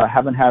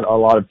haven't had a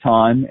lot of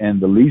time and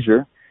the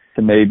leisure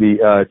to maybe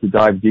to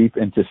dive deep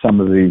into some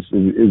of these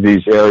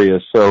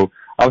areas. So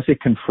obviously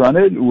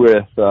confronted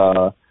with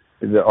our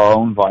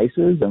own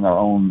vices and our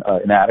own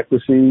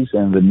inadequacies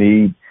and the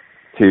need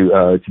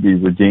to be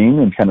redeemed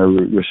and kind of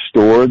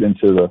restored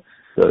into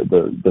all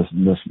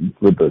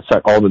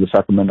that the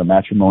sacrament of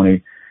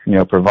matrimony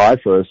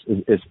provide for us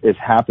is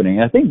happening.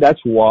 And I think that's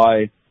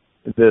why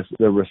the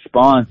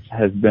response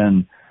has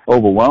been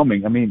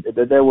overwhelming. I mean,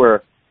 there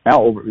were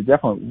now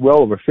definitely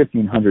well over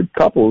 1,500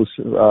 couples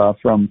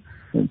from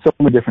so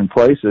many different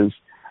places.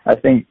 I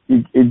think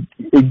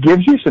it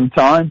gives you some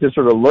time to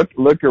sort of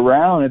look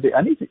around and think,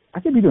 I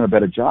could be doing a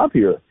better job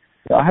here.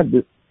 I have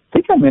to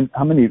think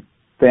how many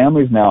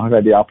families now have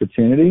had the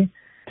opportunity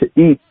to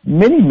eat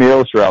many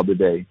meals throughout the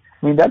day.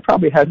 I mean, that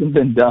probably hasn't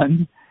been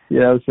done,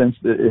 since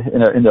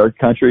in our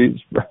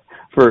countries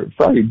for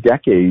probably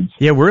decades.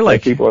 Yeah, we're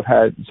like people have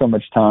had so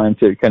much time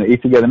to kind of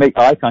eat together, make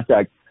eye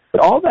contact.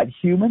 But all that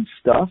human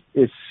stuff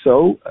is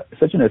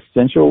such an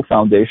essential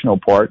foundational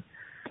part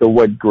to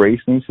what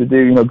grace needs to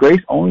do. Grace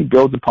only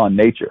builds upon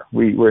nature.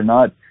 We're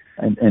not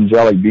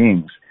angelic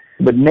beings,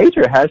 but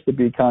nature has to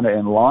be kind of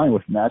in line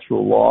with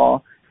natural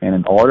law and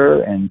in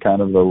order, and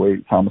kind of the way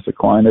Thomas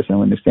Aquinas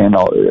and understand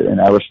and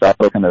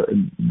Aristotle kind of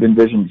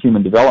envision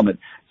human development.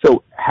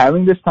 So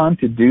having this time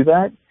to do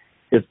that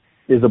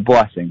is a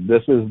blessing.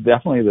 This is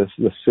definitely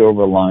the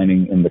silver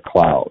lining in the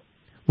cloud.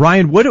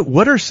 Ryan,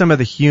 what are some of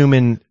the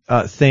human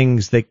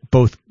things that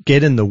both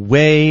get in the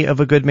way of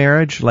a good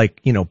marriage?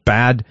 Like,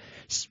 bad.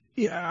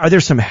 Are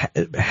there some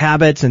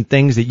habits and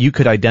things that you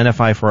could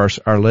identify for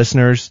our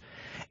listeners?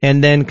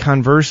 And then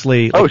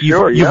conversely,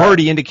 you've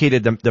already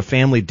indicated the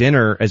family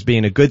dinner as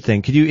being a good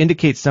thing. Could you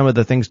indicate some of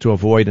the things to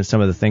avoid and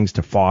some of the things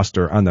to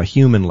foster on the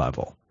human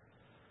level?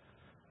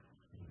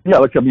 Yeah,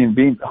 look, I mean,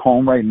 being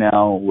home right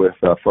now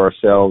for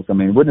ourselves, I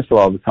mean, Witness to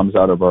Love comes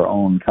out of our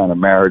own kind of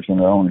marriage and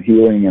our own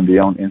healing and the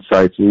own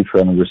insights we've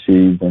tried to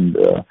receive and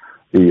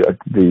the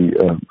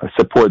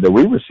support that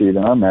we receive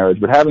in our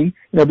marriage. But having,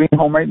 being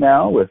home right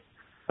now with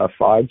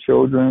 5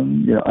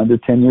 children, under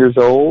 10 years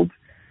old,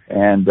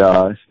 and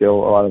still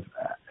a lot of,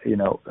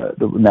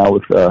 now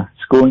with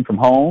schooling from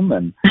home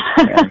and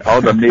all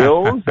the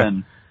meals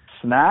and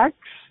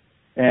snacks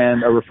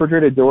and a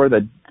refrigerator door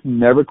that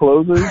never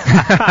closes.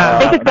 I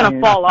think it's going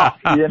to fall off.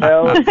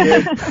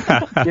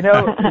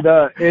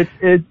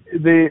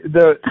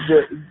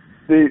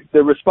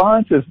 The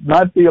response is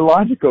not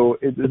theological.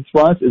 The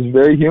response is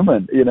very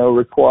human,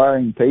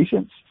 requiring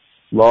patience,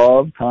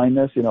 love,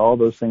 kindness, all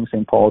those things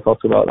St. Paul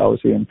talks about,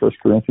 obviously, in 1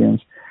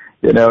 Corinthians,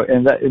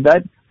 and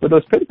that, but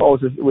those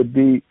pitfalls would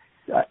be,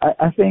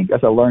 I think,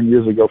 as I learned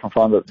years ago from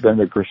Father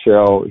Benedict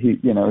Groeschel, he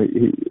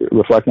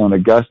reflecting on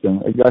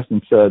Augustine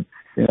said,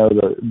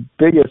 the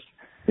biggest,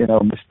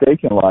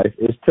 mistake in life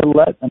is to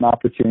let an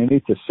opportunity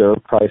to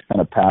serve Christ kind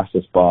of pass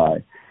us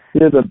by.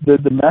 The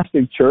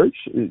domestic church,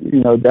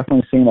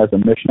 definitely seen as a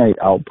missionary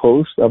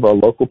outpost of our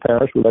local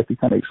parish. We like to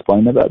kind of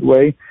explain it that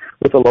way.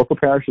 With the local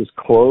parishes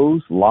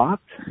closed,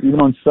 locked,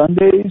 even on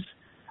Sundays,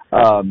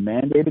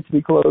 mandated to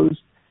be closed.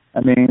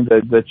 I mean,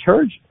 the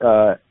church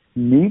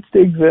needs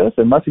to exist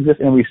and must exist,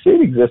 and we see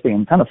it existing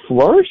and kind of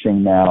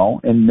flourishing now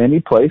in many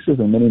places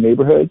and many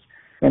neighborhoods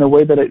in a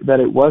way that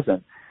it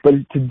wasn't.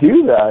 But to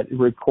do that, it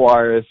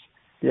requires,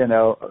 it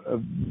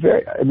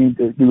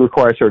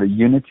requires sort of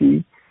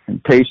unity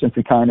and patience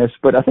and kindness,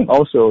 but I think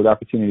also the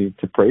opportunity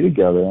to pray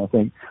together. And I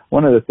think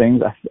one of the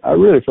things I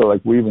really feel like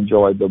we've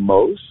enjoyed the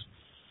most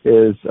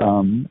is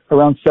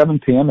around 7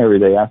 p.m. every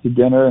day after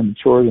dinner and the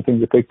chores and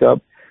things are picked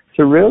up,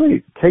 to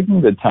really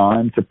taking the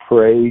time to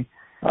pray,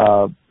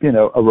 a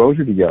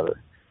rosary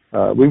together.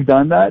 We've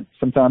done that.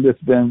 Sometimes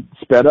it's been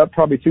sped up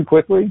probably too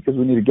quickly because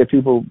we need to get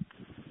people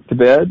to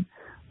bed.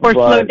 Or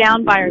slowed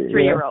down by our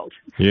 3-year-old.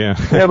 Yeah.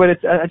 Yeah,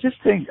 but I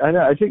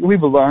think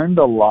we've learned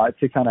a lot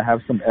to kind of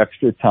have some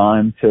extra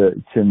time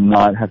to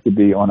not have to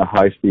be on a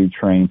high-speed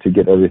train to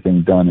get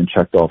everything done and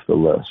checked off the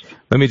list.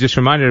 Let me just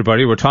remind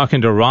everybody, we're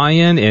talking to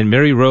Ryan and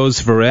Mary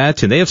Rose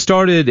Verrett, and they have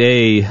started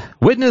a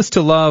Witness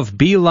to Love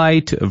Be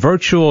Light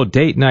virtual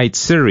date night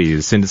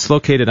series, and it's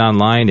located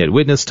online at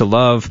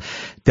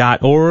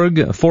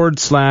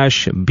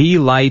witnesstolove.org/Be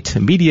Light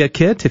Media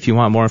Kit if you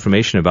want more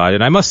information about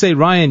it. I must say,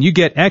 Ryan, you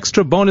get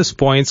extra bonus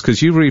points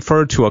because you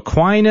referred to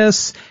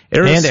Aquinas,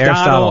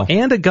 Aristotle,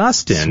 and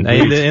Augustine.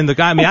 And the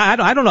guy, I mean,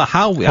 I don't know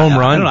how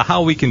I don't know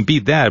how we can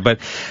beat that. But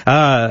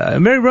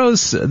Mary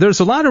Rose,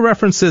 there's a lot of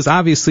references,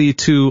 obviously,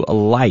 to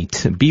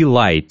light, be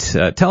light.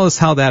 Tell us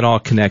how that all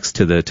connects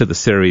to the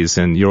series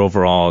and your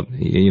overall,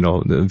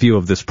 the view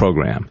of this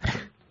program.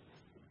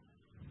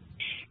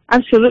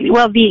 Absolutely.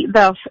 Well,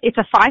 it's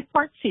a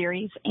 5-part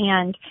series,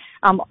 and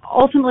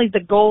ultimately the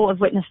goal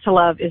of Witness to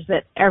Love is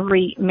that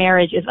every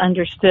marriage is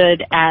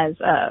understood as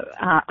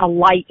a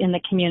light in the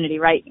community,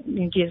 right?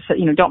 Jesus said,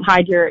 don't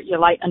hide your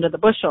light under the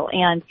bushel.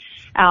 And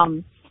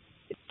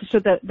so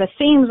the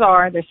themes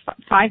are, there's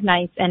 5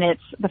 nights, and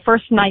the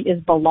first night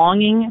is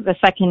belonging, the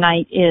second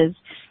night is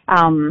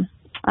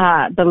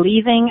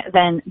believing,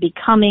 then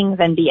becoming,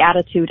 then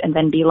beatitude, and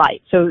then be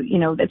light. So,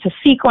 it's a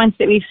sequence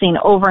that we've seen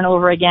over and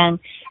over again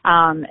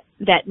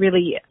that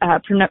really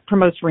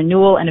promotes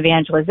renewal and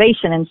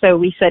evangelization. And so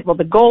we said, well,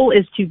 the goal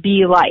is to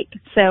be light.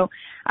 So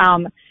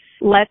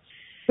let's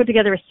put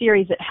together a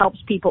series that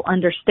helps people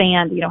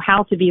understand,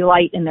 how to be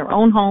light in their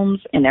own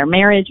homes, in their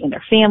marriage, in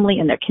their family,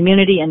 in their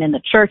community, and in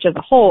the church as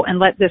a whole, and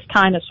let this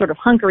time of sort of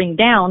hunkering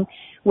down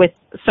with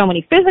so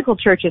many physical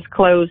churches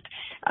closed,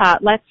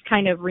 let's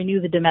kind of renew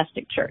the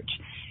domestic church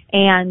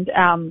and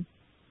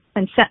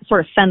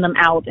sort of send them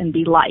out and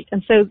be light.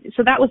 And so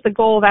that was the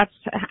goal. That's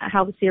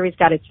how the series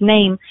got its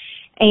name.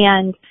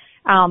 And,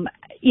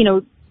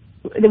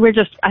 we're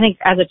just, I think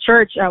as a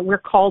church, we're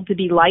called to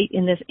be light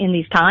in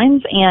these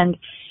times. And,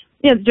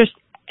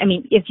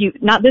 if you,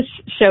 not this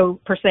show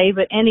per se,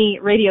 but any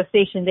radio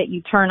station that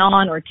you turn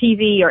on or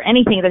TV or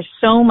anything, there's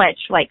so much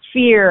like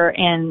fear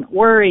and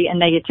worry and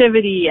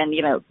negativity and,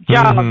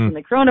 jobs and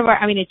the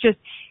coronavirus. I mean,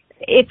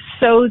 it's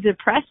so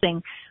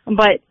depressing,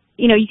 but,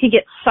 you can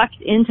get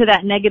sucked into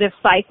that negative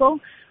cycle,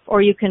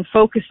 or you can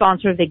focus on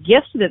sort of the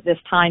gifts that this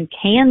time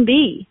can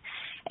be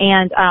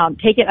and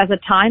take it as a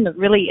time of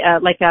really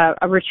like a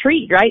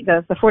retreat, right?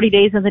 The 40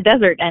 days in the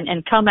desert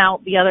and come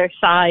out the other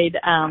side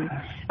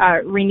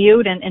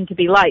renewed and to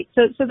be light.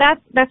 So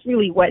that's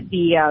really what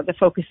the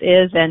focus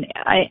is. And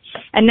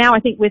now I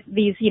think with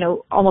these,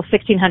 almost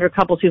 1,600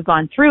 couples who've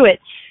gone through it,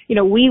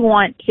 we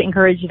want to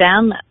encourage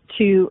them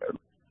to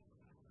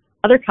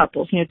other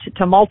couples,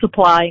 to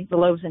multiply the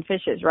loaves and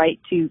fishes, right?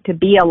 To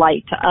be a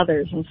light to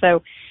others. And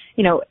so,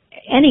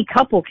 any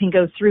couple can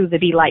go through the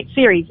Be Light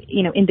series,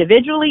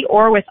 individually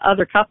or with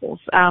other couples,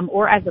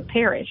 or as a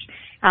parish.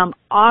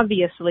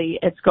 Obviously,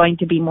 it's going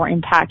to be more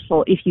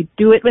impactful if you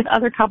do it with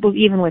other couples,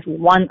 even with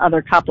one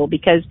other couple,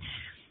 because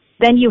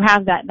then you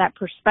have that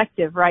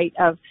perspective, right,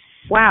 of,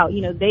 wow,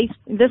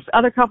 this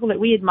other couple that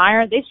we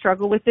admire, they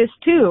struggle with this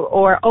too.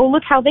 Or, oh,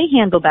 look how they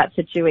handled that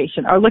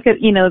situation. Or look at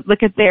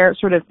their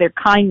sort of their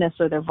kindness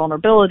or their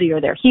vulnerability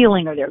or their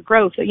healing or their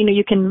growth. So,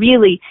 you can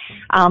really,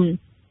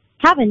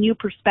 have a new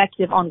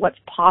perspective on what's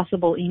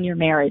possible in your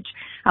marriage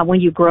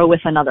when you grow with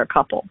another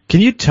couple. Can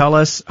you tell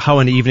us how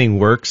an evening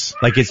works?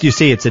 Like you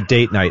say it's a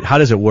date night. How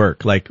does it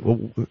work? Like,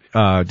 do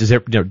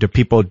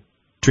people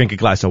drink a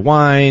glass of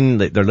wine?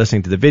 They're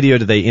listening to the video.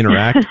 Do they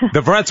interact?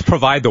 The Verretts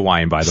provide the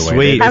wine, by the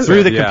way. Sweet.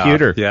 Through the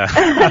computer. Yeah.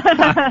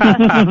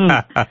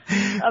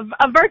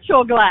 a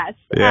virtual glass.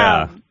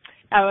 Yeah.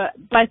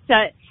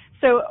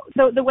 So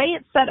the way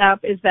it's set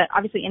up is that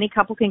obviously any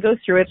couple can go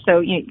through it.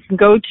 So you can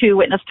go to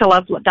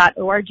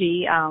witnesstolove.org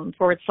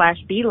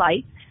 /Be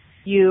Light.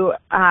 You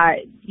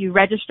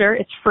register.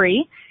 It's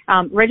free.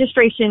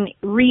 Registration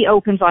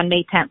reopens on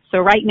May 10th. So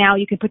right now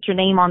you can put your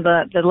name on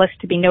the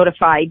list to be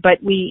notified.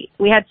 But we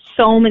had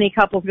so many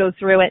couples go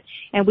through it,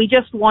 and we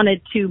just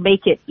wanted to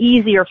make it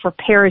easier for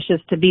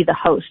parishes to be the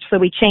host. So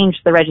we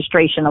changed the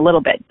registration a little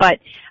bit. But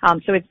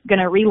so it's going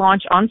to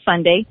relaunch on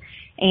Sunday.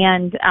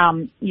 And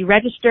you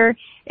register.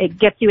 It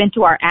gets you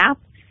into our app.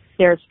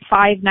 There's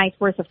 5 nights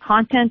worth of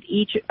content.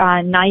 Each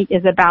night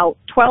is about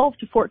 12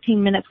 to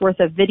 14 minutes worth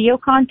of video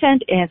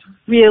content, and it's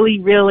really,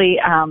 really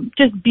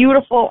just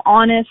beautiful,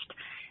 honest.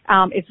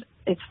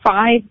 It's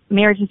 5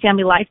 marriage and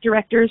family life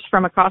directors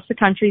from across the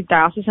country,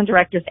 diocesan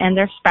directors and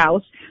their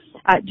spouse,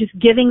 just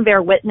giving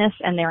their witness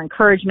and their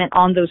encouragement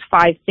on those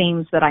 5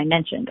 themes that I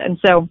mentioned. And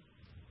so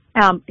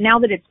now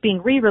that it's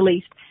being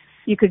re-released,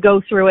 you could go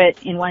through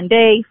it in 1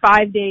 day,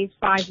 5 days,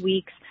 5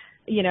 weeks,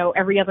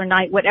 every other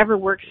night, whatever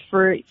works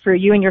for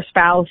you and your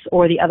spouse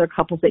or the other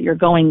couples that you're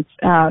going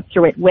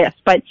through it with.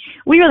 But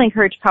we really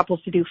encourage couples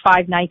to do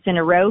 5 nights in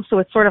a row, so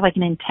it's sort of like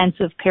an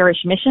intensive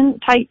parish mission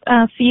type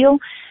feel.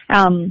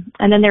 And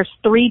then there's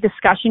 3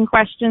 discussion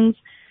questions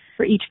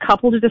for each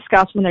couple to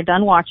discuss when they're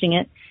done watching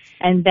it,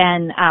 and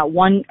then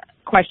 1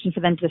 question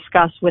for them to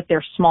discuss with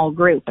their small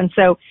group. And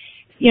so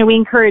we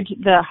encourage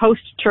the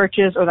host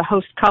churches or the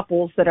host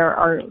couples that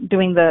are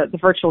doing the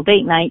virtual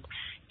date night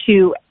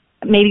to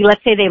maybe,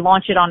 let's say they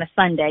launch it on a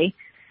Sunday.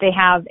 They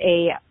have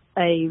a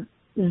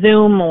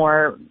Zoom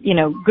or,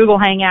 Google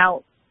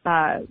Hangout,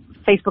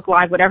 Facebook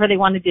Live, whatever they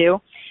want to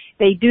do.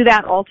 They do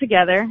that all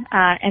together,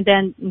 and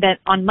then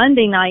on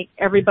Monday night,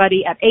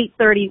 everybody at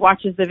 8:30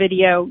 watches the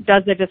video,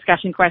 does their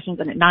discussion questions,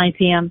 and at 9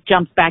 p.m.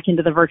 jumps back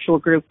into the virtual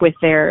group with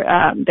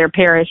their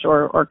parish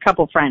or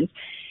couple friends,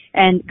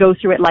 and go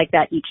through it like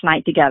that each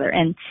night together.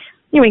 And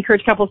we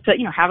encourage couples to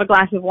have a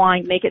glass of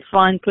wine, make it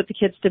fun, put the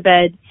kids to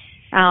bed,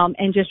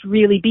 and just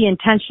really be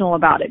intentional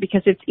about it,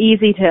 because it's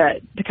easy to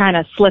kind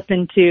of slip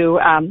into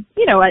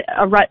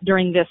a rut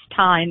during this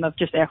time of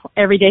just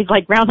every day's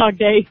like Groundhog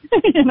Day,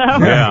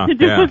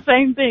 the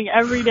same thing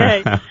every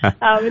day.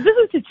 This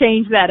is to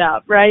change that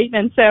up, right?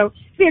 And so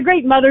it'd be a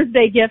great Mother's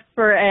Day gift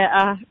for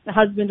a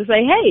husband to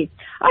say, hey,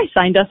 I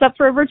signed us up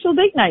for a virtual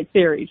date night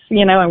series,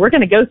 and we're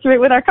going to go through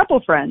it with our couple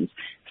friends.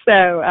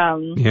 So,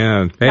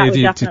 hey,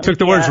 you took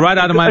the words right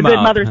out of my mouth. A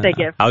good Mother's Day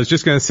gift. I was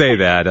just going to say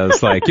that. I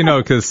was like,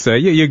 because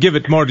you give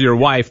it more to your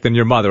wife than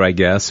your mother, I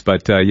guess.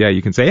 But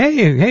you can say,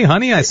 hey,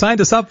 honey, I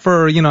signed us up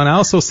for, and I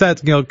also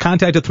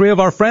contacted 3 of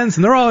our friends,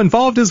 and they're all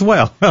involved as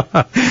well.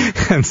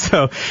 And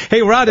so,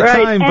 hey, we're out of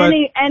time. But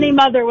any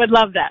mother would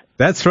love that.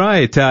 That's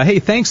right. Hey,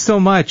 thanks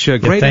so much.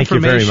 Great thank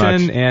information, you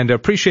very much. And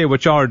appreciate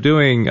what y'all are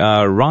doing.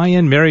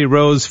 Ryan, Mary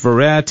Rose,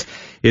 Verrett.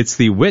 It's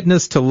the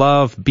Witness to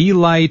Love Be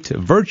Light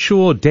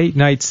virtual date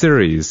night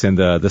series, and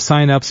the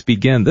sign-ups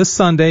begin this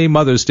Sunday,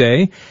 Mother's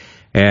Day.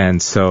 And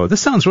so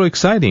this sounds really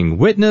exciting.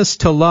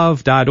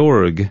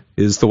 WitnessToLove.org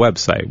is the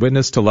website,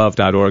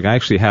 WitnessToLove.org. I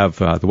actually have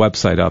the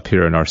website up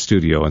here in our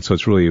studio, and so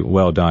it's really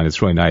well done.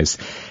 It's really nice.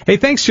 Hey,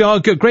 thanks, y'all.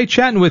 Great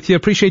chatting with you.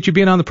 Appreciate you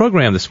being on the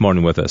program this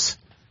morning with us.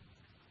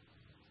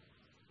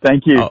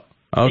 Thank you. Oh,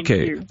 okay.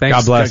 Thank you. Thanks.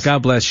 God bless.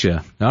 God bless you.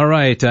 All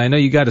right. I know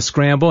you got to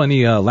scramble.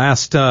 Any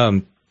last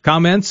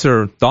comments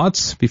or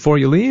thoughts before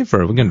you leave,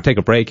 or we're going to take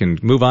a break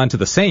and move on to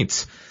the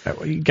saints?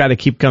 You got to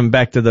keep coming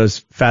back to those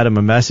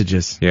Fatima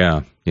messages.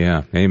 Yeah.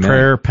 Amen.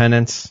 Prayer,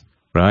 penance,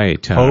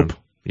 right? Hope.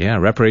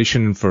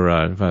 Reparation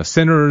for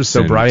sinners,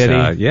 sobriety.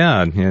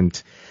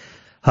 And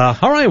all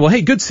right. Well,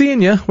 hey, good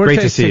seeing you. We're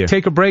Great to see you.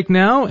 Take a break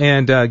now.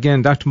 And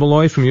again, Dr.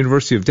 Malloy from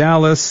University of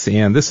Dallas,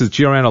 and this is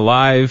GRN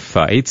Alive,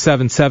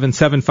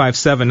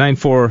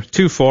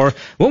 877-757-9424.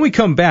 When we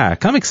come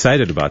back, I'm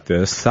excited about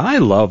this. I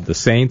love the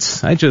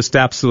saints. I just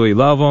absolutely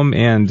love them.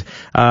 And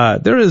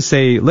there is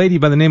a lady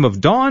by the name of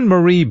Dawn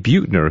Marie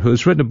Buettner who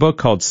has written a book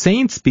called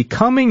Saints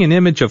Becoming an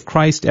Image of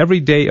Christ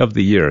Every Day of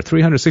the Year,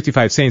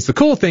 365 Saints. The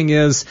cool thing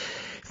is,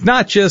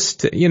 not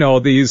just,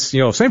 these,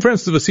 St.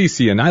 Francis of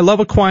Assisi, and I love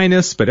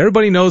Aquinas, but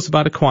everybody knows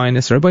about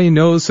Aquinas. Everybody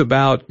knows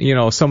about,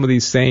 some of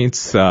these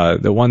saints, the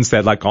ones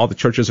that like all the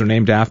churches are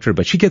named after,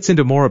 but she gets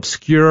into more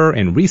obscure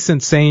and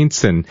recent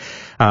saints and,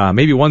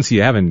 maybe ones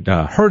you haven't,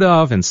 heard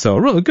of. And so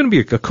really going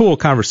to be a cool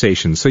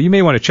conversation. So you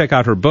may want to check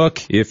out her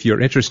book if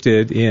you're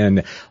interested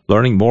in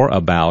learning more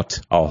about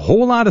a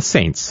whole lot of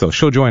saints. So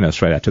she'll join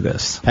us right after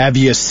this. Have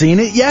you seen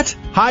it yet?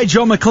 Hi,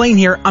 Joe McLean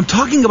here. I'm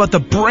talking about the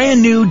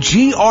brand new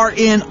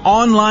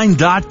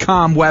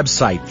GRNonline.com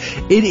website.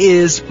 It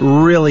is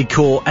really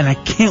cool, and I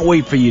can't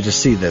wait for you to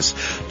see this.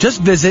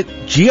 Just visit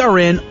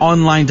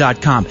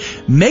grnonline.com.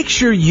 Make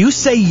sure you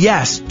say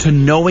yes to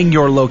knowing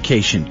your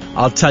location.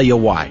 I'll tell you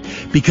why.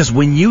 Because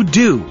when you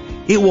do,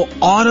 it will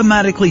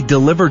automatically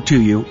deliver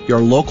to you your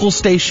local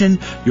station,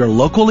 your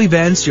local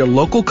events, your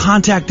local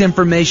contact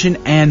information,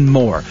 and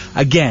more.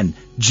 Again,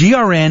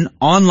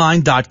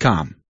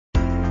 grnonline.com.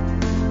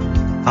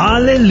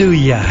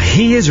 Hallelujah.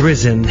 He is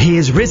risen. He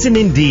is risen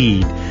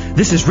indeed.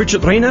 This is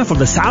Richard Reyna from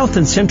the South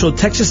and Central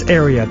Texas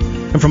area.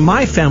 And from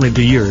my family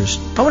to yours,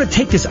 I want to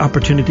take this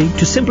opportunity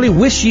to simply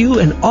wish you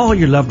and all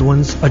your loved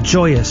ones a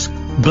joyous,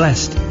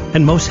 blessed,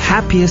 and most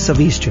happiest of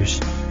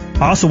Easters.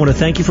 I also want to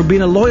thank you for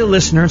being a loyal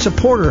listener and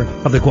supporter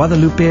of the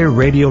Guadalupe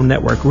Radio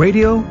Network,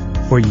 radio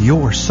for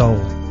your soul.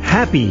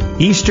 Happy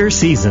Easter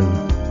season.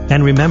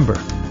 And remember,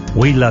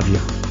 we love you.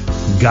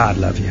 God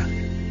love you.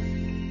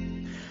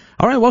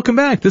 All right, welcome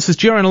back. This is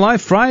GRN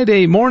Alive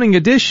Friday morning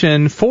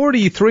edition,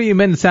 43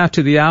 minutes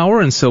after the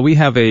hour. And so we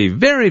have a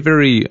very,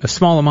 very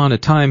small amount of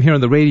time here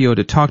on the radio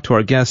to talk to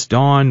our guest,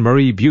 Dawn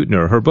Marie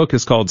Buettner. Her book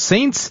is called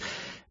Saints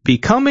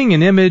Becoming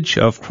an Image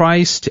of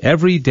Christ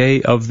Every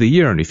Day of the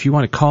Year. And if you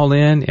want to call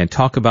in and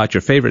talk about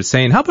your favorite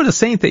saint, how about a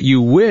saint that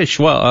you wish,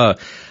 a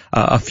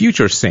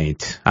future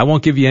saint? I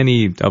won't give you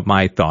any of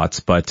my thoughts,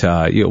 but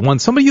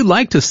somebody you'd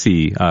like to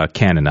see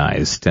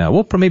canonized.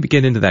 We'll maybe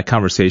get into that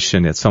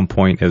conversation at some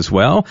point as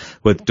well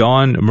with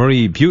Dawn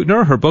Marie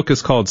Buettner. Her book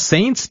is called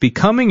Saints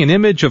Becoming an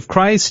Image of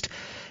Christ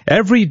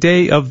Every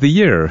Day of the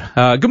Year.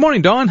 Good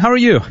morning, Dawn. How are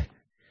you?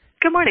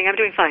 Good morning. I'm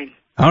doing fine.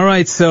 All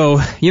right, so,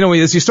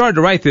 as you started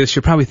to write this,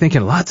 you're probably thinking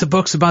lots of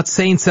books about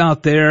saints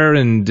out there,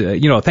 and,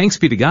 thanks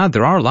be to God,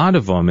 there are a lot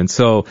of them. And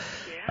so,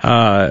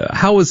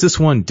 how is this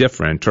one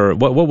different, or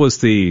what was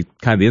the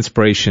kind of the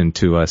inspiration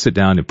to sit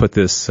down and put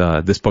this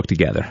book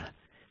together?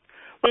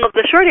 Well,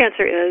 the short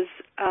answer is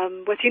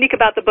what's unique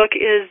about the book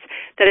is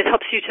that it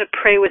helps you to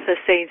pray with the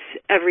saints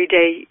every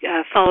day,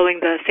 following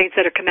the saints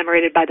that are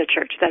commemorated by the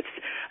church. That's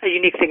a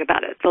unique thing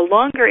about it. The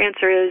longer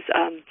answer is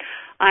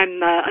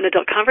I'm an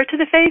adult convert to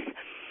the faith.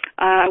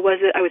 I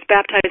was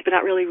baptized but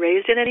not really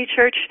raised in any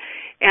church.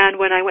 And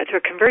when I went through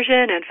a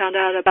conversion and found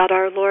out about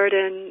our Lord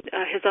and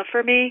His love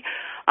for me,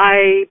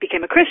 I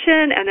became a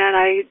Christian, and then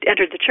I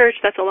entered the church.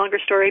 That's a longer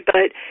story,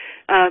 but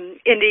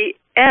in the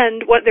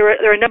end, there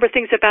were a number of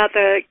things about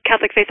the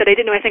Catholic faith that I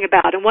didn't know anything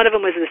about, and one of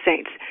them was the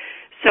saints.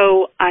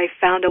 So I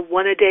found a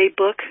one-a-day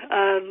book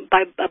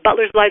by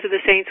Butler's Lives of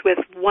the Saints with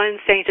one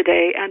saint a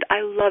day, and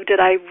I loved it.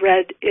 I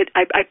read it.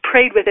 I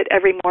prayed with it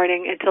every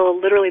morning until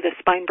literally the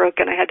spine broke,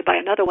 and I had to buy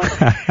another one.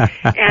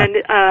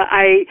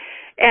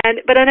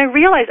 But then I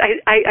realized,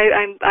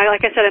 I'm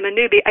like I said, I'm a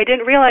newbie. I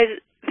didn't realize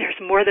there's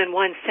more than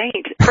one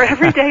saint for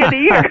every day of the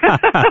year.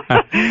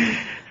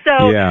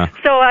 So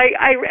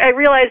I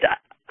realized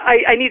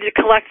I needed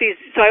to collect these.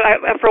 So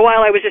for a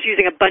while I was just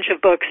using a bunch of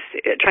books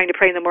trying to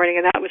pray in the morning,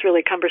 and that was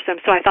really cumbersome.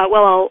 So I thought,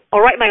 well, I'll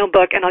write my own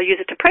book and I'll use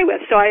it to pray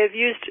with. So I have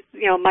used,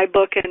 my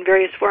book in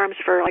various forms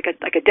for like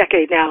a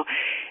decade now.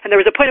 And there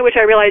was a point at which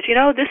I realized,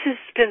 this has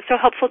been so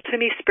helpful to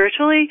me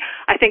spiritually.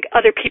 I think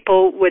other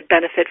people would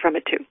benefit from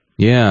it too.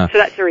 Yeah. So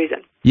that's the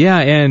reason. Yeah,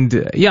 and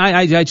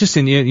I just,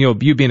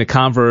 you being a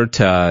convert,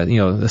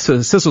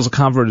 Sissel's a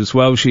convert as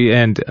well. She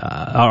and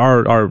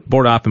our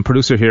board op and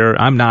producer here.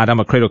 I'm not. I'm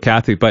a cradle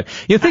Catholic, but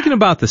thinking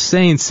about the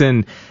saints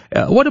and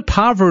what a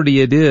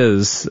poverty it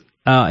is,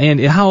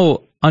 and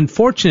how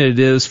unfortunate it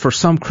is for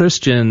some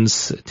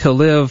Christians to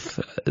live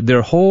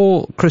their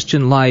whole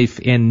Christian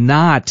life and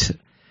not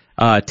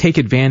take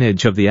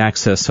advantage of the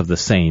access of the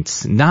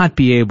saints, not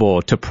be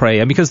able to pray. I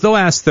mean, because they'll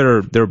ask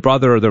their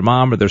brother or their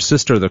mom or their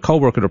sister or their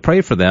coworker to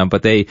pray for them,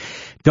 but they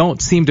don't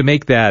seem to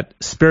make that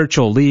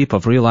spiritual leap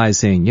of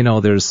realizing,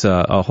 there's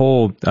a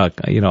whole,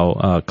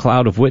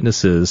 cloud of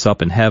witnesses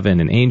up in heaven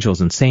and angels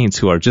and saints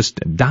who are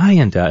just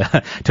dying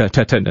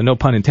to no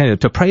pun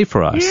intended, to pray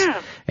for us. Yeah.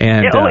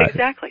 And,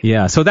 exactly.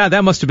 Yeah. So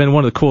that must have been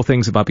one of the cool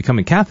things about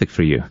becoming Catholic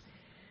for you.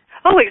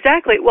 Oh,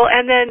 exactly. Well,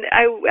 and then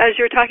as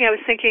you were talking, I was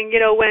thinking,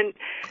 when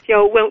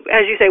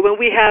as you say, when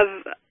we have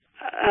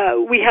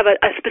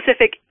a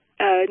specific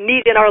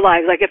need in our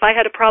lives. Like if I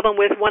had a problem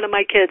with one of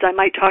my kids, I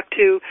might talk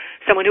to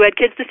someone who had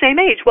kids the same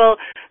age. Well,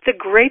 the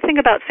great thing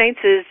about saints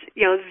is,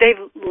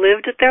 they've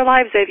lived their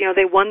lives.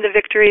 They won the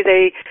victory.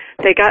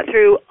 They got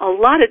through a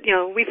lot of,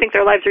 we think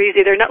their lives are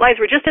easy. Their lives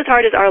were just as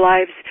hard as our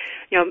lives.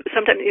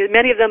 Sometimes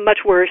many of them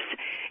much worse.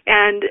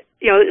 And,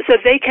 so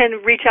they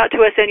can reach out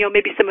to us, and,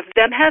 maybe some of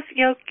them have,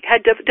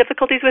 had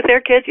difficulties with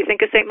their kids. You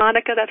think of St.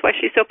 Monica, that's why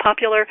she's so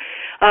popular.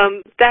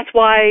 That's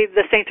why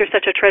the saints are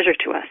such a treasure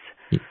to us.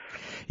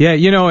 Yeah,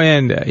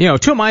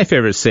 two of my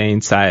favorite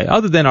saints,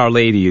 other than Our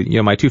Lady,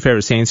 my two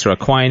favorite saints are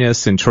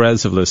Aquinas and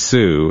Therese of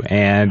Lisieux.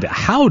 And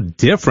how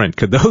different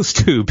could those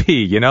two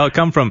be?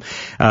 Come from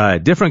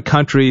different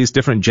countries,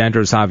 different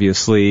genders,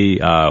 obviously.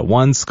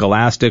 One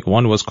scholastic,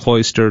 one was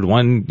cloistered,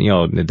 one,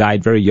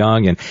 died very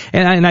young.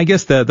 And I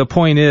guess the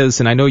point is,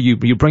 and I know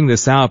you bring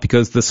this out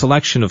because the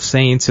selection of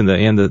saints and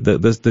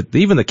the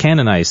even the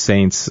canonized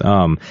saints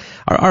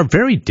are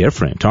very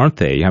different, aren't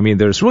they? I mean,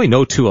 there's really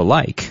no two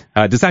alike.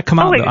 Does that come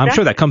out? Exactly. I'm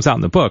sure that comes out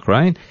in the book,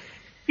 right?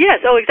 Yes.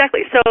 Oh,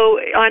 exactly. So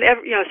on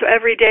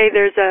every day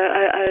there's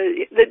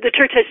the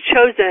church has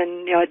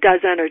chosen a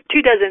dozen or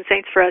 24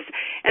 saints for us,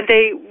 and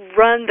they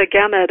run the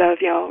gamut of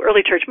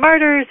early church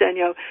martyrs and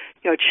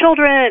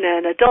children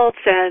and adults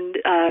and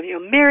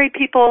married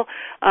people.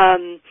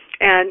 And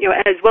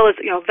as well as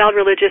vowed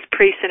religious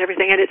priests and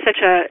everything, and it's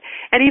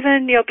and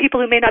even people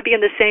who may not be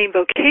in the same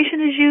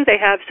vocation as you, they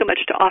have so much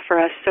to offer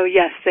us. So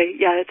yes,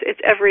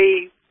 it's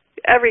every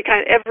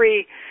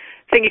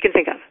thing you can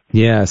think of.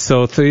 Yeah.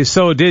 So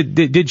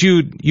did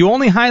you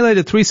only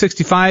highlighted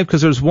 365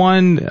 because there's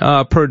one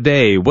per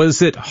day?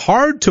 Was it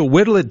hard to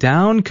whittle it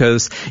down?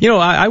 Because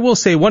I will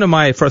say one of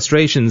my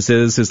frustrations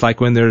is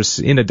like when there's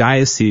in a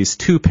diocese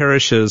 2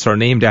 parishes are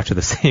named after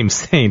the same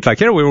saint. Like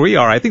here where we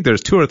are, I think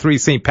there's 2 or 3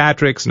 St.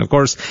 Patrick's, and of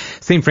course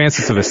St.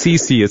 Francis of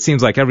Assisi. It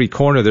seems like every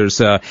corner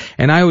there's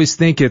and I always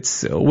think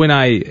it's when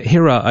I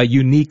hear a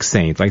unique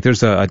saint, like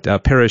there's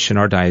a parish in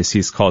our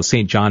diocese called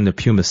St. John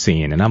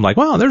Nepomucene, and I'm like,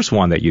 well, there's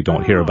one that you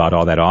don't hear about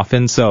all that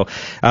often. So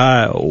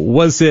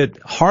was it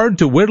hard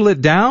to whittle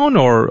it down,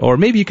 or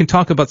maybe you can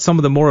talk about some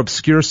of the more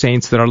obscure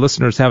saints that our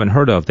listeners haven't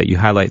heard of that you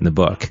highlight in the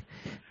book?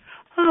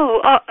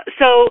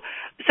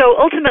 So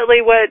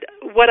ultimately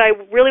what I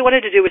really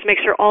wanted to do was make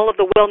sure all of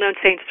the well-known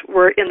saints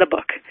were in the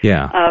book.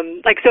 Yeah.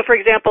 So for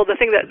example, the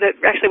thing that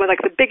actually was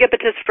like the big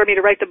impetus for me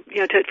to write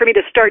for me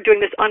to start doing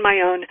this on my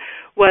own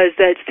was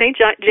that St.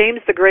 James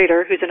the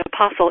Greater, who's an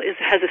apostle,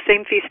 has the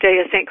same feast day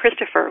as St.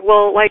 Christopher.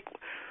 Well,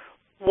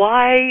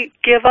 why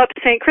give up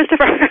St.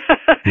 Christopher?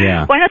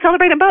 Yeah. Why not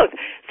celebrate them both?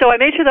 So I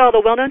made sure that all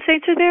the well-known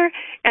saints are there,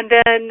 and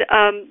then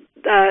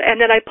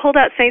and then I pulled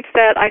out saints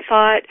that I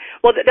thought,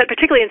 well, that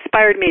particularly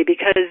inspired me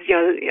because,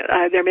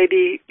 there may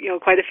be,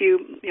 quite a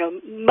few,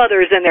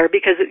 mothers in there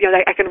because,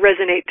 I can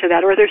resonate to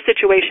that, or their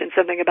situation,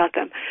 something about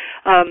them.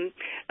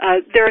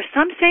 There are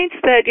some saints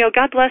that,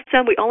 God bless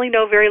them, we only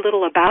know very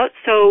little about.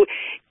 So,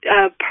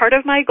 part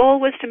of my goal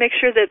was to make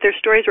sure that their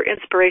stories were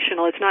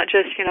inspirational. It's not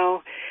just, he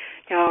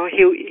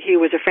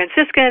was a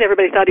Franciscan.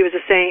 Everybody thought he was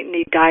a saint, and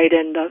he died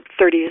in the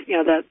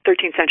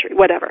 13th century,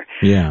 whatever.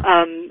 Yeah.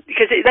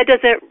 Because that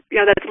doesn't,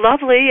 that's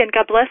lovely, and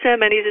God bless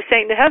him, and he's a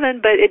saint in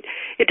heaven. But it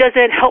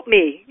doesn't help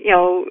me,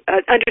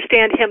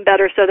 understand him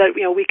better, so that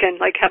we can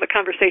have a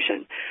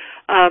conversation.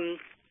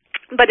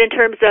 But in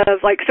terms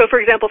of so for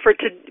example,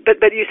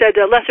 but you said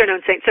lesser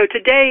known saints. So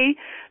today,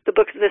 the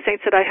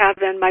saints that I have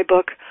in my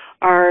book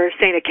are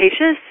Saint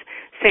Acacius,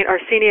 Saint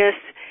Arsenius,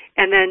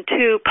 and then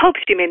two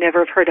popes you may never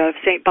have heard of,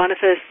 St.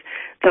 Boniface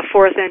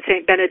IV and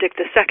St. Benedict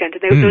II.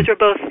 Those are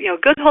both,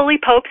 good holy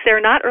popes.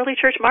 They're not early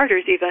church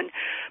martyrs even,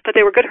 but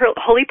they were good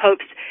holy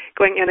popes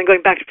going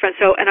back to front.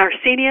 So, and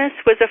Arsenius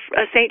was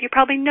a saint you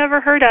probably never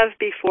heard of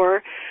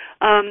before,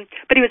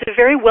 but he was a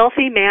very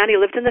wealthy man. He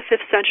lived in the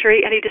 5th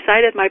century, and he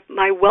decided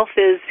my wealth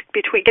is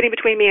getting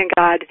between me and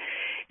God.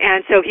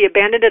 And so he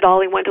abandoned it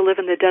all. He went to live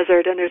in the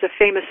desert. And there's a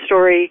famous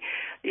story,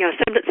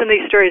 some of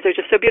these stories are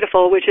just so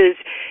beautiful, which is,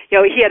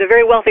 he had a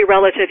very wealthy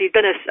relative. He'd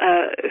been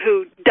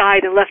who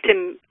died and left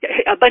him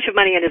a bunch of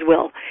money in his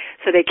will.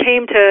 So they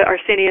came to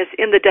Arsenius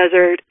in the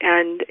desert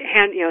and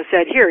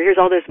said, here's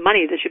all this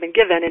money that you've been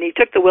given. And he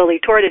took the will, he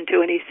tore it in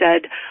two, and he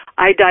said,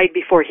 I died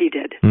before he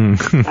did.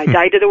 I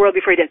died to the world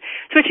before he did.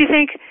 So what you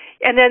think?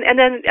 And then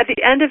at the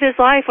end of his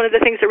life, one of the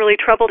things that really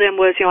troubled him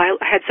was, I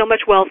had so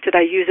much wealth, did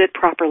I use it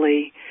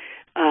properly?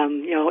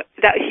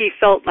 That he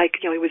felt like,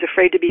 he was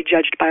afraid to be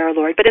judged by our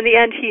Lord. But in the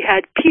end, he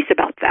had peace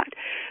about that.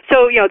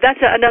 So,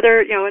 that's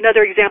another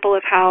example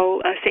of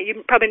how a saint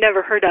you probably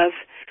never heard of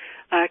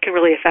can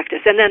really affect us.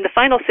 And then the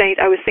final saint,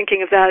 I was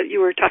thinking of that, you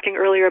were talking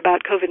earlier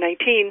about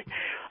COVID-19.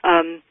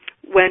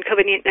 When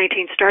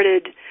COVID-19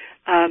 started,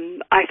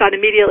 I thought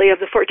immediately of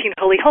the 14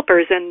 Holy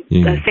Helpers, and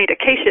Saint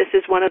Acacius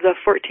is one of the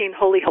 14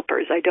 Holy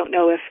Helpers. I don't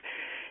know if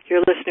your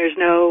listeners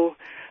know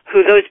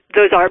who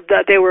those are.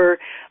 They were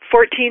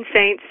 14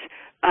 saints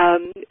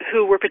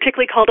who were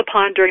particularly called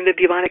upon during the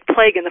bubonic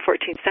plague in the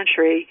 14th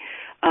century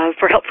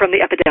for help from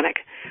the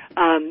epidemic.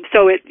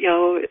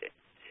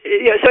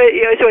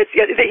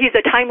 He's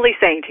a timely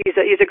saint.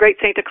 He's a great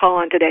saint to call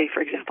on today, for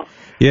example.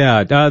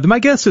 Yeah, my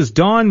guest is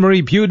Dawn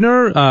Marie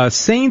Buettner.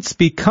 Saints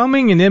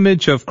Becoming an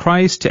Image of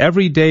Christ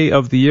Every Day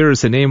of the Year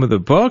is the name of the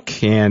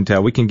book, and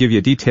we can give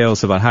you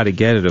details about how to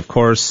get it, of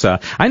course.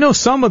 I know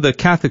some of the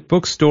Catholic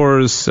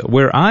bookstores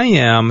where I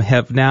am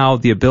have now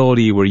the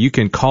ability where you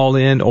can call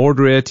in,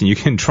 order it, and you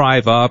can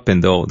drive up,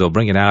 and they'll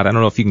bring it out. I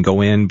don't know if you can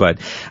go in, but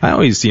I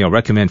always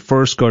recommend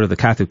first go to the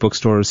Catholic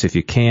bookstores if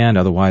you can.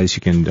 Otherwise,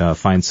 you can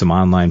find some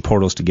online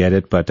portals to get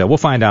it, but we'll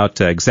find out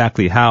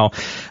exactly how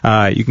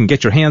you can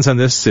get your hands on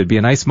this. It'd be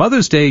a nice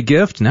Mother's Day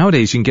gift.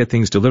 Nowadays, you can get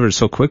things delivered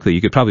so quickly.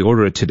 You could probably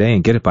order it today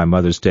and get it by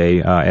Mother's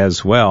Day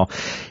as well.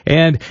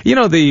 And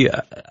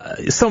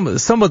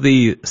some of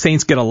the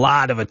saints get a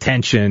lot of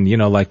attention.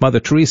 Like Mother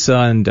Teresa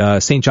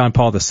and Saint John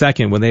Paul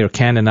II when they were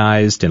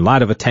canonized, and a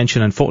lot of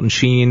attention on Fulton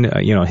Sheen,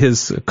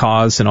 his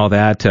cause and all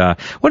that.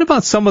 What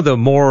about some of the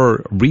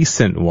more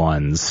recent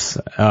ones?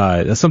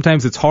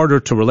 Sometimes it's harder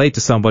to relate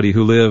to somebody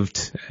who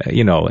lived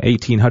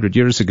 1800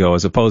 years ago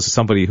as opposed to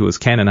somebody who was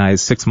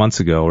canonized 6 months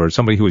ago, or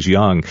somebody who was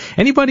young.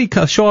 Anybody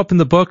show up in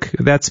the book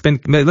that's been,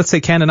 let's say,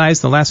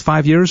 canonized in the last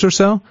 5 years or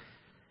so?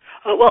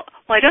 Well,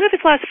 I don't know if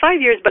it's the last 5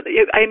 years, but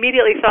I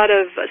immediately thought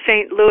of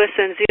St. Louis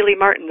and Zelie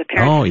Martin, the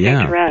parents of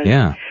St. Therese.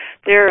 Yeah.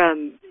 They're,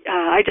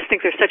 I just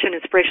think they're such an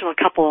inspirational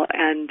couple,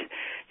 and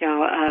they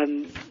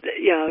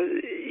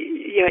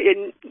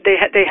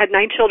had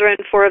 9 children,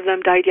 4 of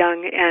them died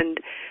young,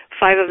 and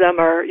 5 of them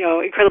are,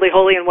 incredibly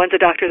holy, and one's a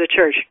doctor of the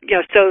church.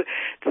 So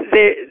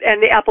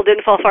and the apple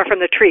didn't fall far from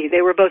the tree.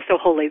 They were both so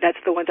holy. That's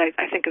the ones I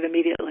think of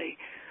immediately.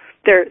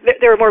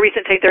 They're a more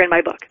recent saint. They're in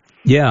my book.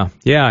 Yeah,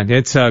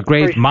 it's a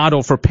great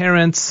model for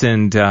parents,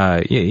 and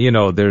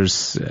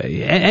there's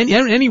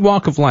any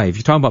walk of life.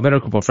 You talk about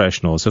medical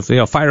professionals,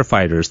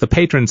 firefighters, the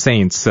patron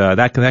saints,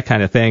 that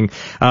kind of thing.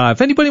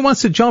 If anybody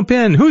wants to jump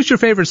in, who's your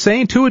favorite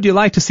saint? Who would you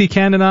like to see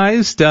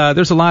canonized?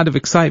 There's a lot of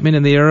excitement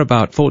in the air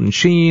about Fulton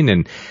Sheen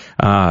and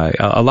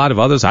a lot of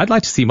others. I'd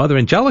like to see Mother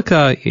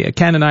Angelica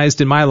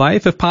canonized in my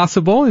life, if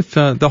possible, if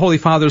the Holy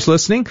Father's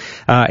listening.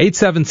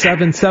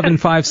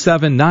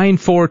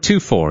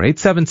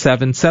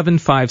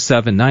 877-757-9424. 877-757-9424.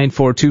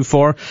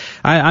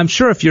 I'm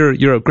sure if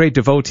you're a great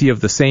devotee of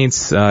the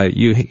saints,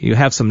 you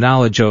have some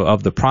knowledge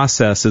of the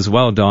process as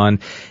well, Dawn.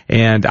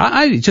 And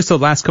I just the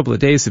last couple of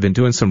days have been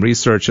doing some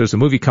research. There's a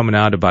movie coming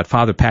out about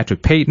Father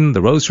Patrick Peyton,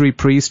 the Rosary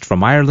priest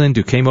from Ireland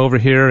who came over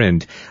here,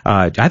 and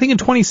I think in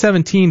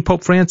 2017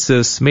 Pope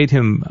Francis made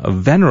him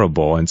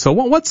venerable. And so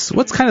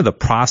what's kind of the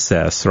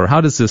process, or how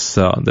does this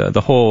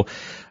the whole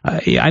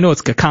I know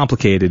it's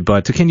complicated,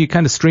 but can you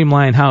kind of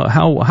streamline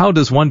how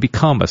does one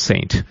become a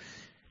saint?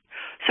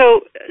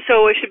 So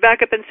I should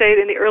back up and say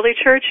in the early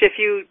church, if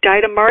you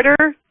died a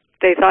martyr,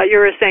 they thought you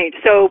were a saint.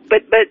 So,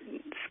 but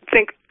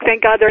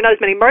thank God there are not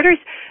as many martyrs.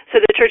 So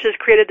the church has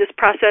created this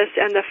process,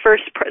 and the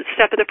first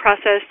step of the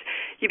process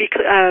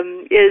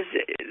is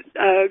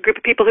a group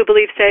of people who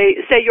believe, say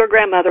your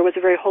grandmother was a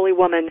very holy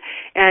woman,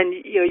 and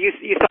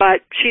you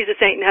thought she's a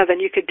saint in heaven.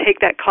 You could take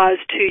that cause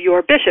to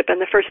your bishop,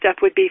 and the first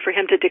step would be for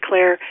him to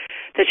declare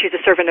that she's a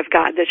servant of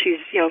God, that she's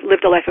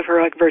lived a life of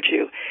heroic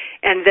virtue,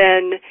 and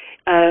then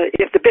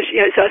if the bishop,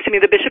 so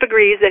assuming the bishop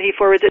agrees, then he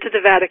forwards it to the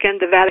Vatican.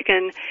 The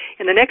Vatican,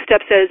 in the next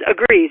step, says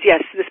agrees.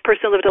 Yes, this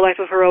person lived a life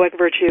of heroic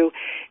virtue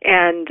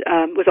and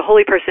was a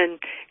holy person,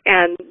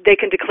 and they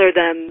can declare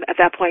them at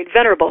that point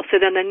venerable. So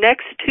then the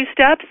next two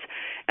steps,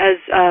 as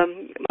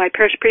my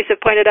parish priests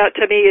have pointed out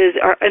to me,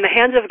 are in the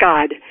hands of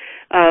God.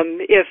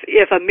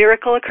 If a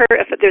miracle if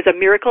there's a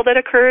miracle that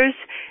occurs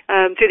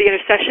through the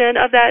intercession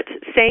of that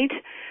saint,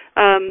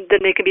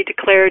 then they can be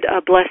declared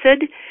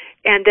blessed.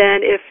 And then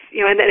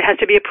and then it has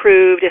to be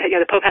approved.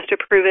 The Pope has to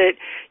approve it.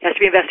 It has to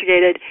be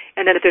investigated.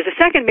 And then if there's a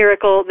second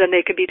miracle, then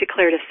they can be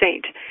declared a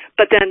saint.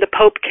 But then the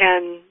Pope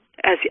can,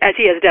 as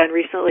he has done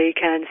recently,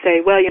 can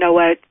say, well, you know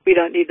what? We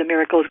don't need the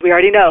miracles. We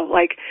already know.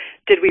 Like,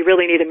 did we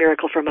really need a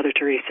miracle from Mother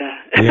Teresa?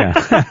 Yeah.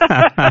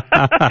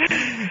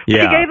 He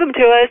gave them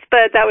to us,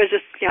 but that was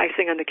just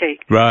icing on the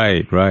cake.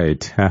 Right.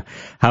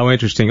 How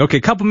interesting.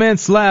 Okay, couple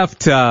minutes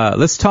left.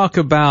 Let's talk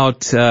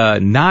about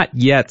not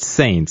yet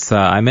saints.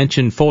 I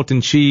mentioned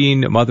Fulton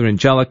Sheen, Mother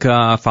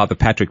Angelica, Father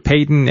Patrick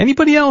Peyton.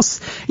 Anybody else?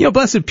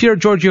 Blessed Pier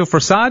Giorgio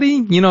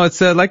Frassati.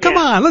 It's like, come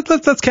on,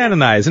 let's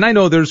canonize. And I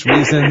know there's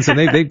reasons, and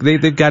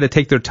they've got to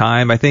take their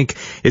time. I think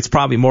it's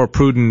probably more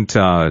prudent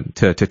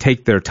to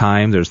take their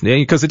time.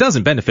 Because it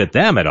doesn't benefit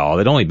them at all.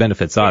 It only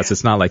benefits us.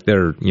 It's not like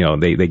they're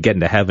they get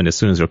into heaven as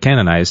soon as they're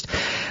canonized.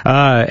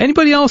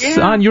 Anybody else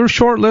on your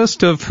short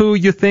list of who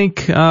you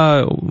think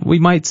we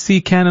might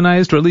see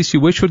canonized, or at least you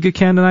wish would get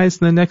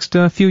canonized in the next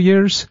few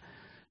years?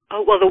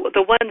 Oh, well,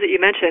 the one that you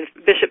mentioned,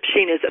 Bishop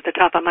Sheen, is at the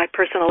top on my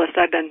personal list.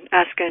 I've been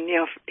asking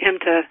him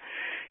to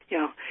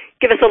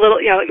give us a little,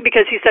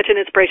 because he's such an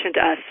inspiration to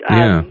us.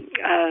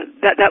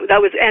 That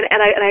was, and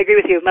I agree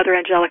with you, Mother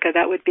Angelica.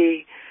 That would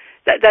be.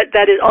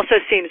 That is also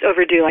seems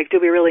overdue. Like, do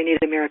we really need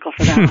a miracle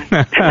for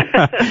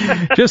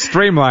that one? Just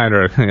streamline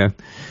her.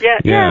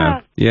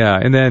 Yeah.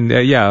 And then,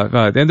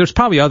 and there's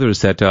probably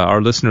others that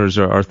our listeners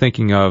are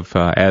thinking of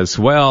as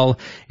well.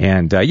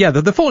 And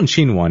the Fulton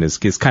Sheen one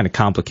is kind of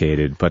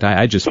complicated, but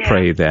I just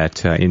pray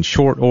that in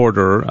short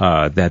order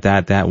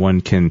that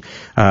one can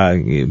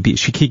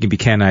he can be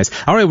canonized.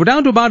 All right, we're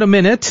down to about a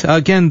minute.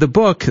 Again, the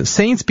book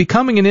Saints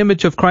Becoming an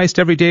Image of Christ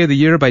Every Day of the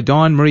Year by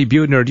Dawn Marie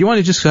Buettner. Do you want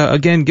to just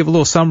again give a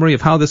little summary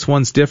of how this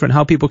one's different,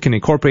 how people can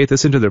incorporate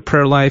this into their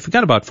prayer life? We've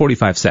got about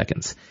 45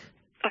 seconds.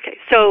 Okay,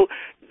 so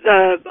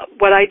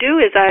what I do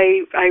is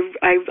I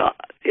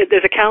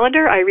there's a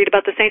calendar. I read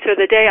about the saints of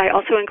the day. I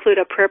also include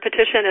a prayer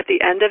petition at the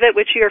end of it,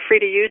 which you are free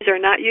to use or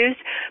not use,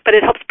 but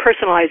it helps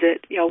personalize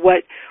it.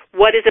 What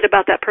is it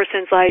about that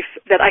person's life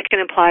that I can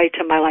apply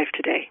to my life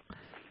today?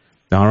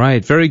 All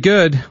right, very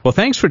good. Well,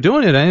 thanks for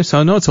doing it. I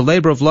know it's a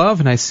labor of love,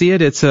 and I see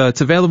it. It's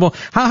available.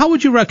 How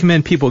would you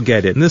recommend people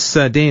get it in this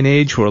day and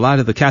age where a lot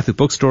of the Catholic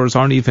bookstores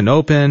aren't even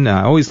open?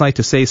 I always like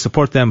to say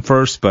support them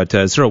first, but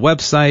is there a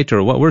website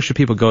or where should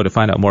people go to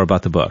find out more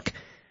about the book?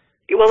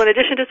 Well, in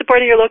addition to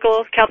supporting your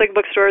local Catholic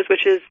bookstores,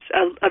 which is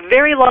a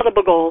very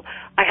laudable goal,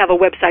 I have a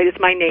website. It's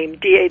my name,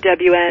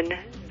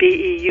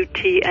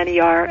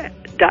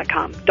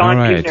 DAWNBEUTNER.com,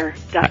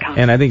 DawnBuettner.com.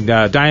 And I think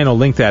Diane will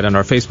link that on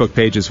our Facebook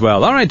page as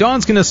well. All right,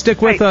 Dawn's going to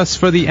stick with us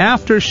for the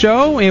after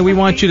show, and we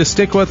want you to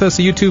stick with us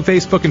on YouTube,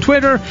 Facebook, and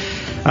Twitter.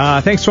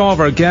 Thanks to all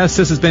of our guests.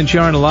 This has been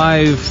GRN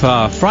Alive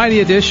Friday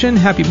edition.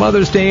 Happy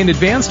Mother's Day in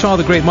advance to all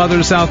the great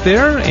mothers out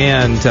there,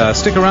 and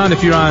stick around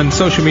if you're on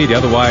social media.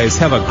 Otherwise,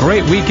 have a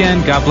great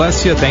weekend. God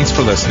bless you. Thanks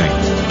for listening.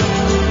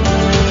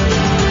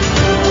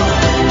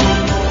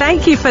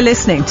 Thank you for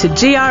listening to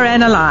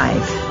GRN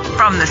Alive.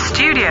 From the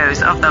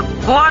studios of the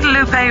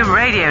Guadalupe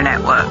Radio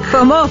Network.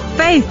 For more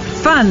faith,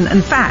 fun,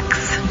 and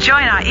facts,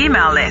 join our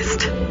email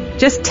list.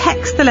 Just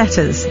text the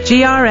letters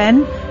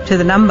GRN to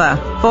the number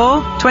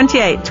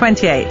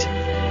 42828.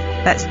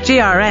 That's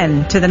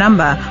GRN to the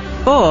number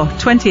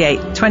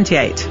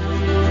 42828.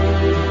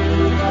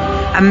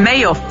 And may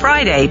your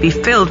Friday be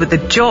filled with the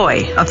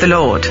joy of the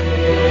Lord.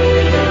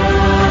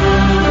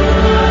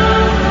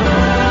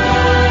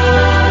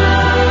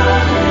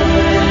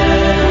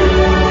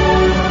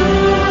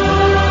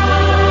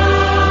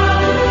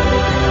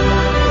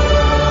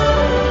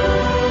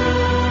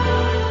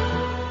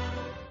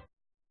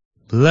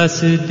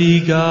 Blessed be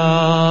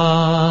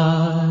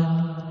God,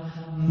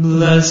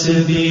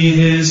 blessed be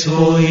His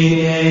holy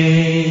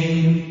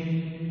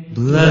name,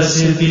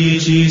 blessed be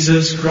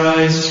Jesus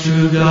Christ,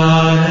 true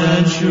God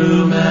and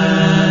true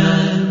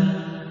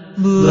man,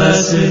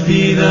 blessed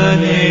be the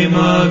name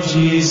of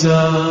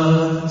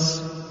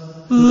Jesus,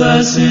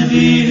 blessed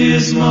be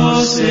His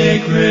most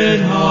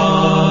sacred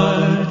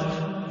heart,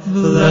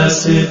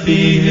 blessed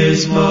be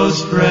His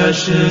most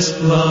precious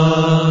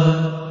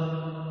blood.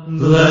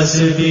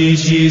 Blessed be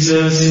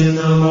Jesus in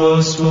the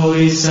most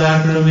holy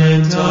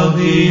sacrament of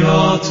the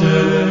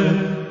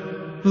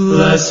altar.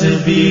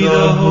 Blessed be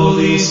the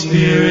Holy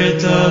Spirit,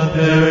 the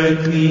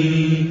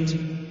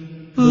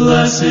Paraclete.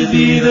 Blessed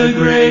be the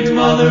great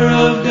Mother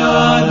of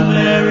God,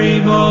 Mary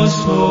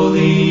most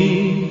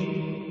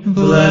holy.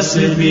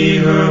 Blessed be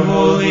her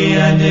holy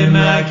and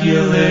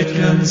immaculate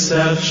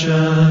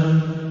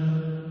conception.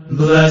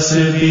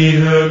 Blessed be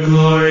her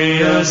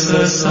glorious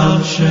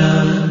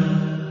assumption.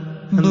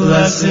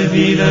 Blessed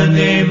be the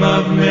name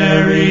of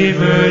Mary,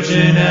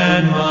 Virgin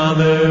and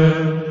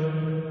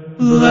Mother.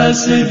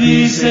 Blessed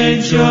be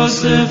Saint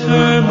Joseph,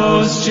 her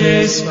most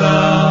chaste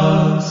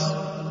spouse.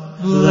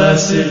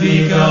 Blessed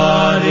be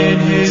God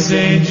in His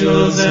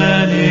angels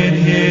and in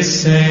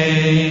His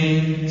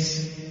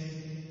saints.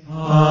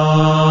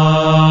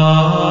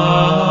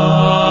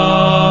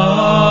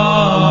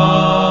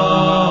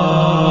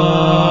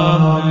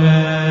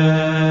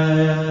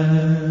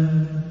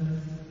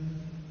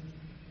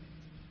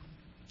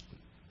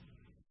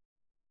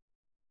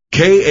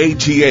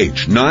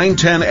 KATH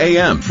 910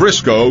 AM,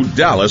 Frisco,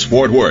 Dallas,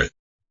 Fort Worth.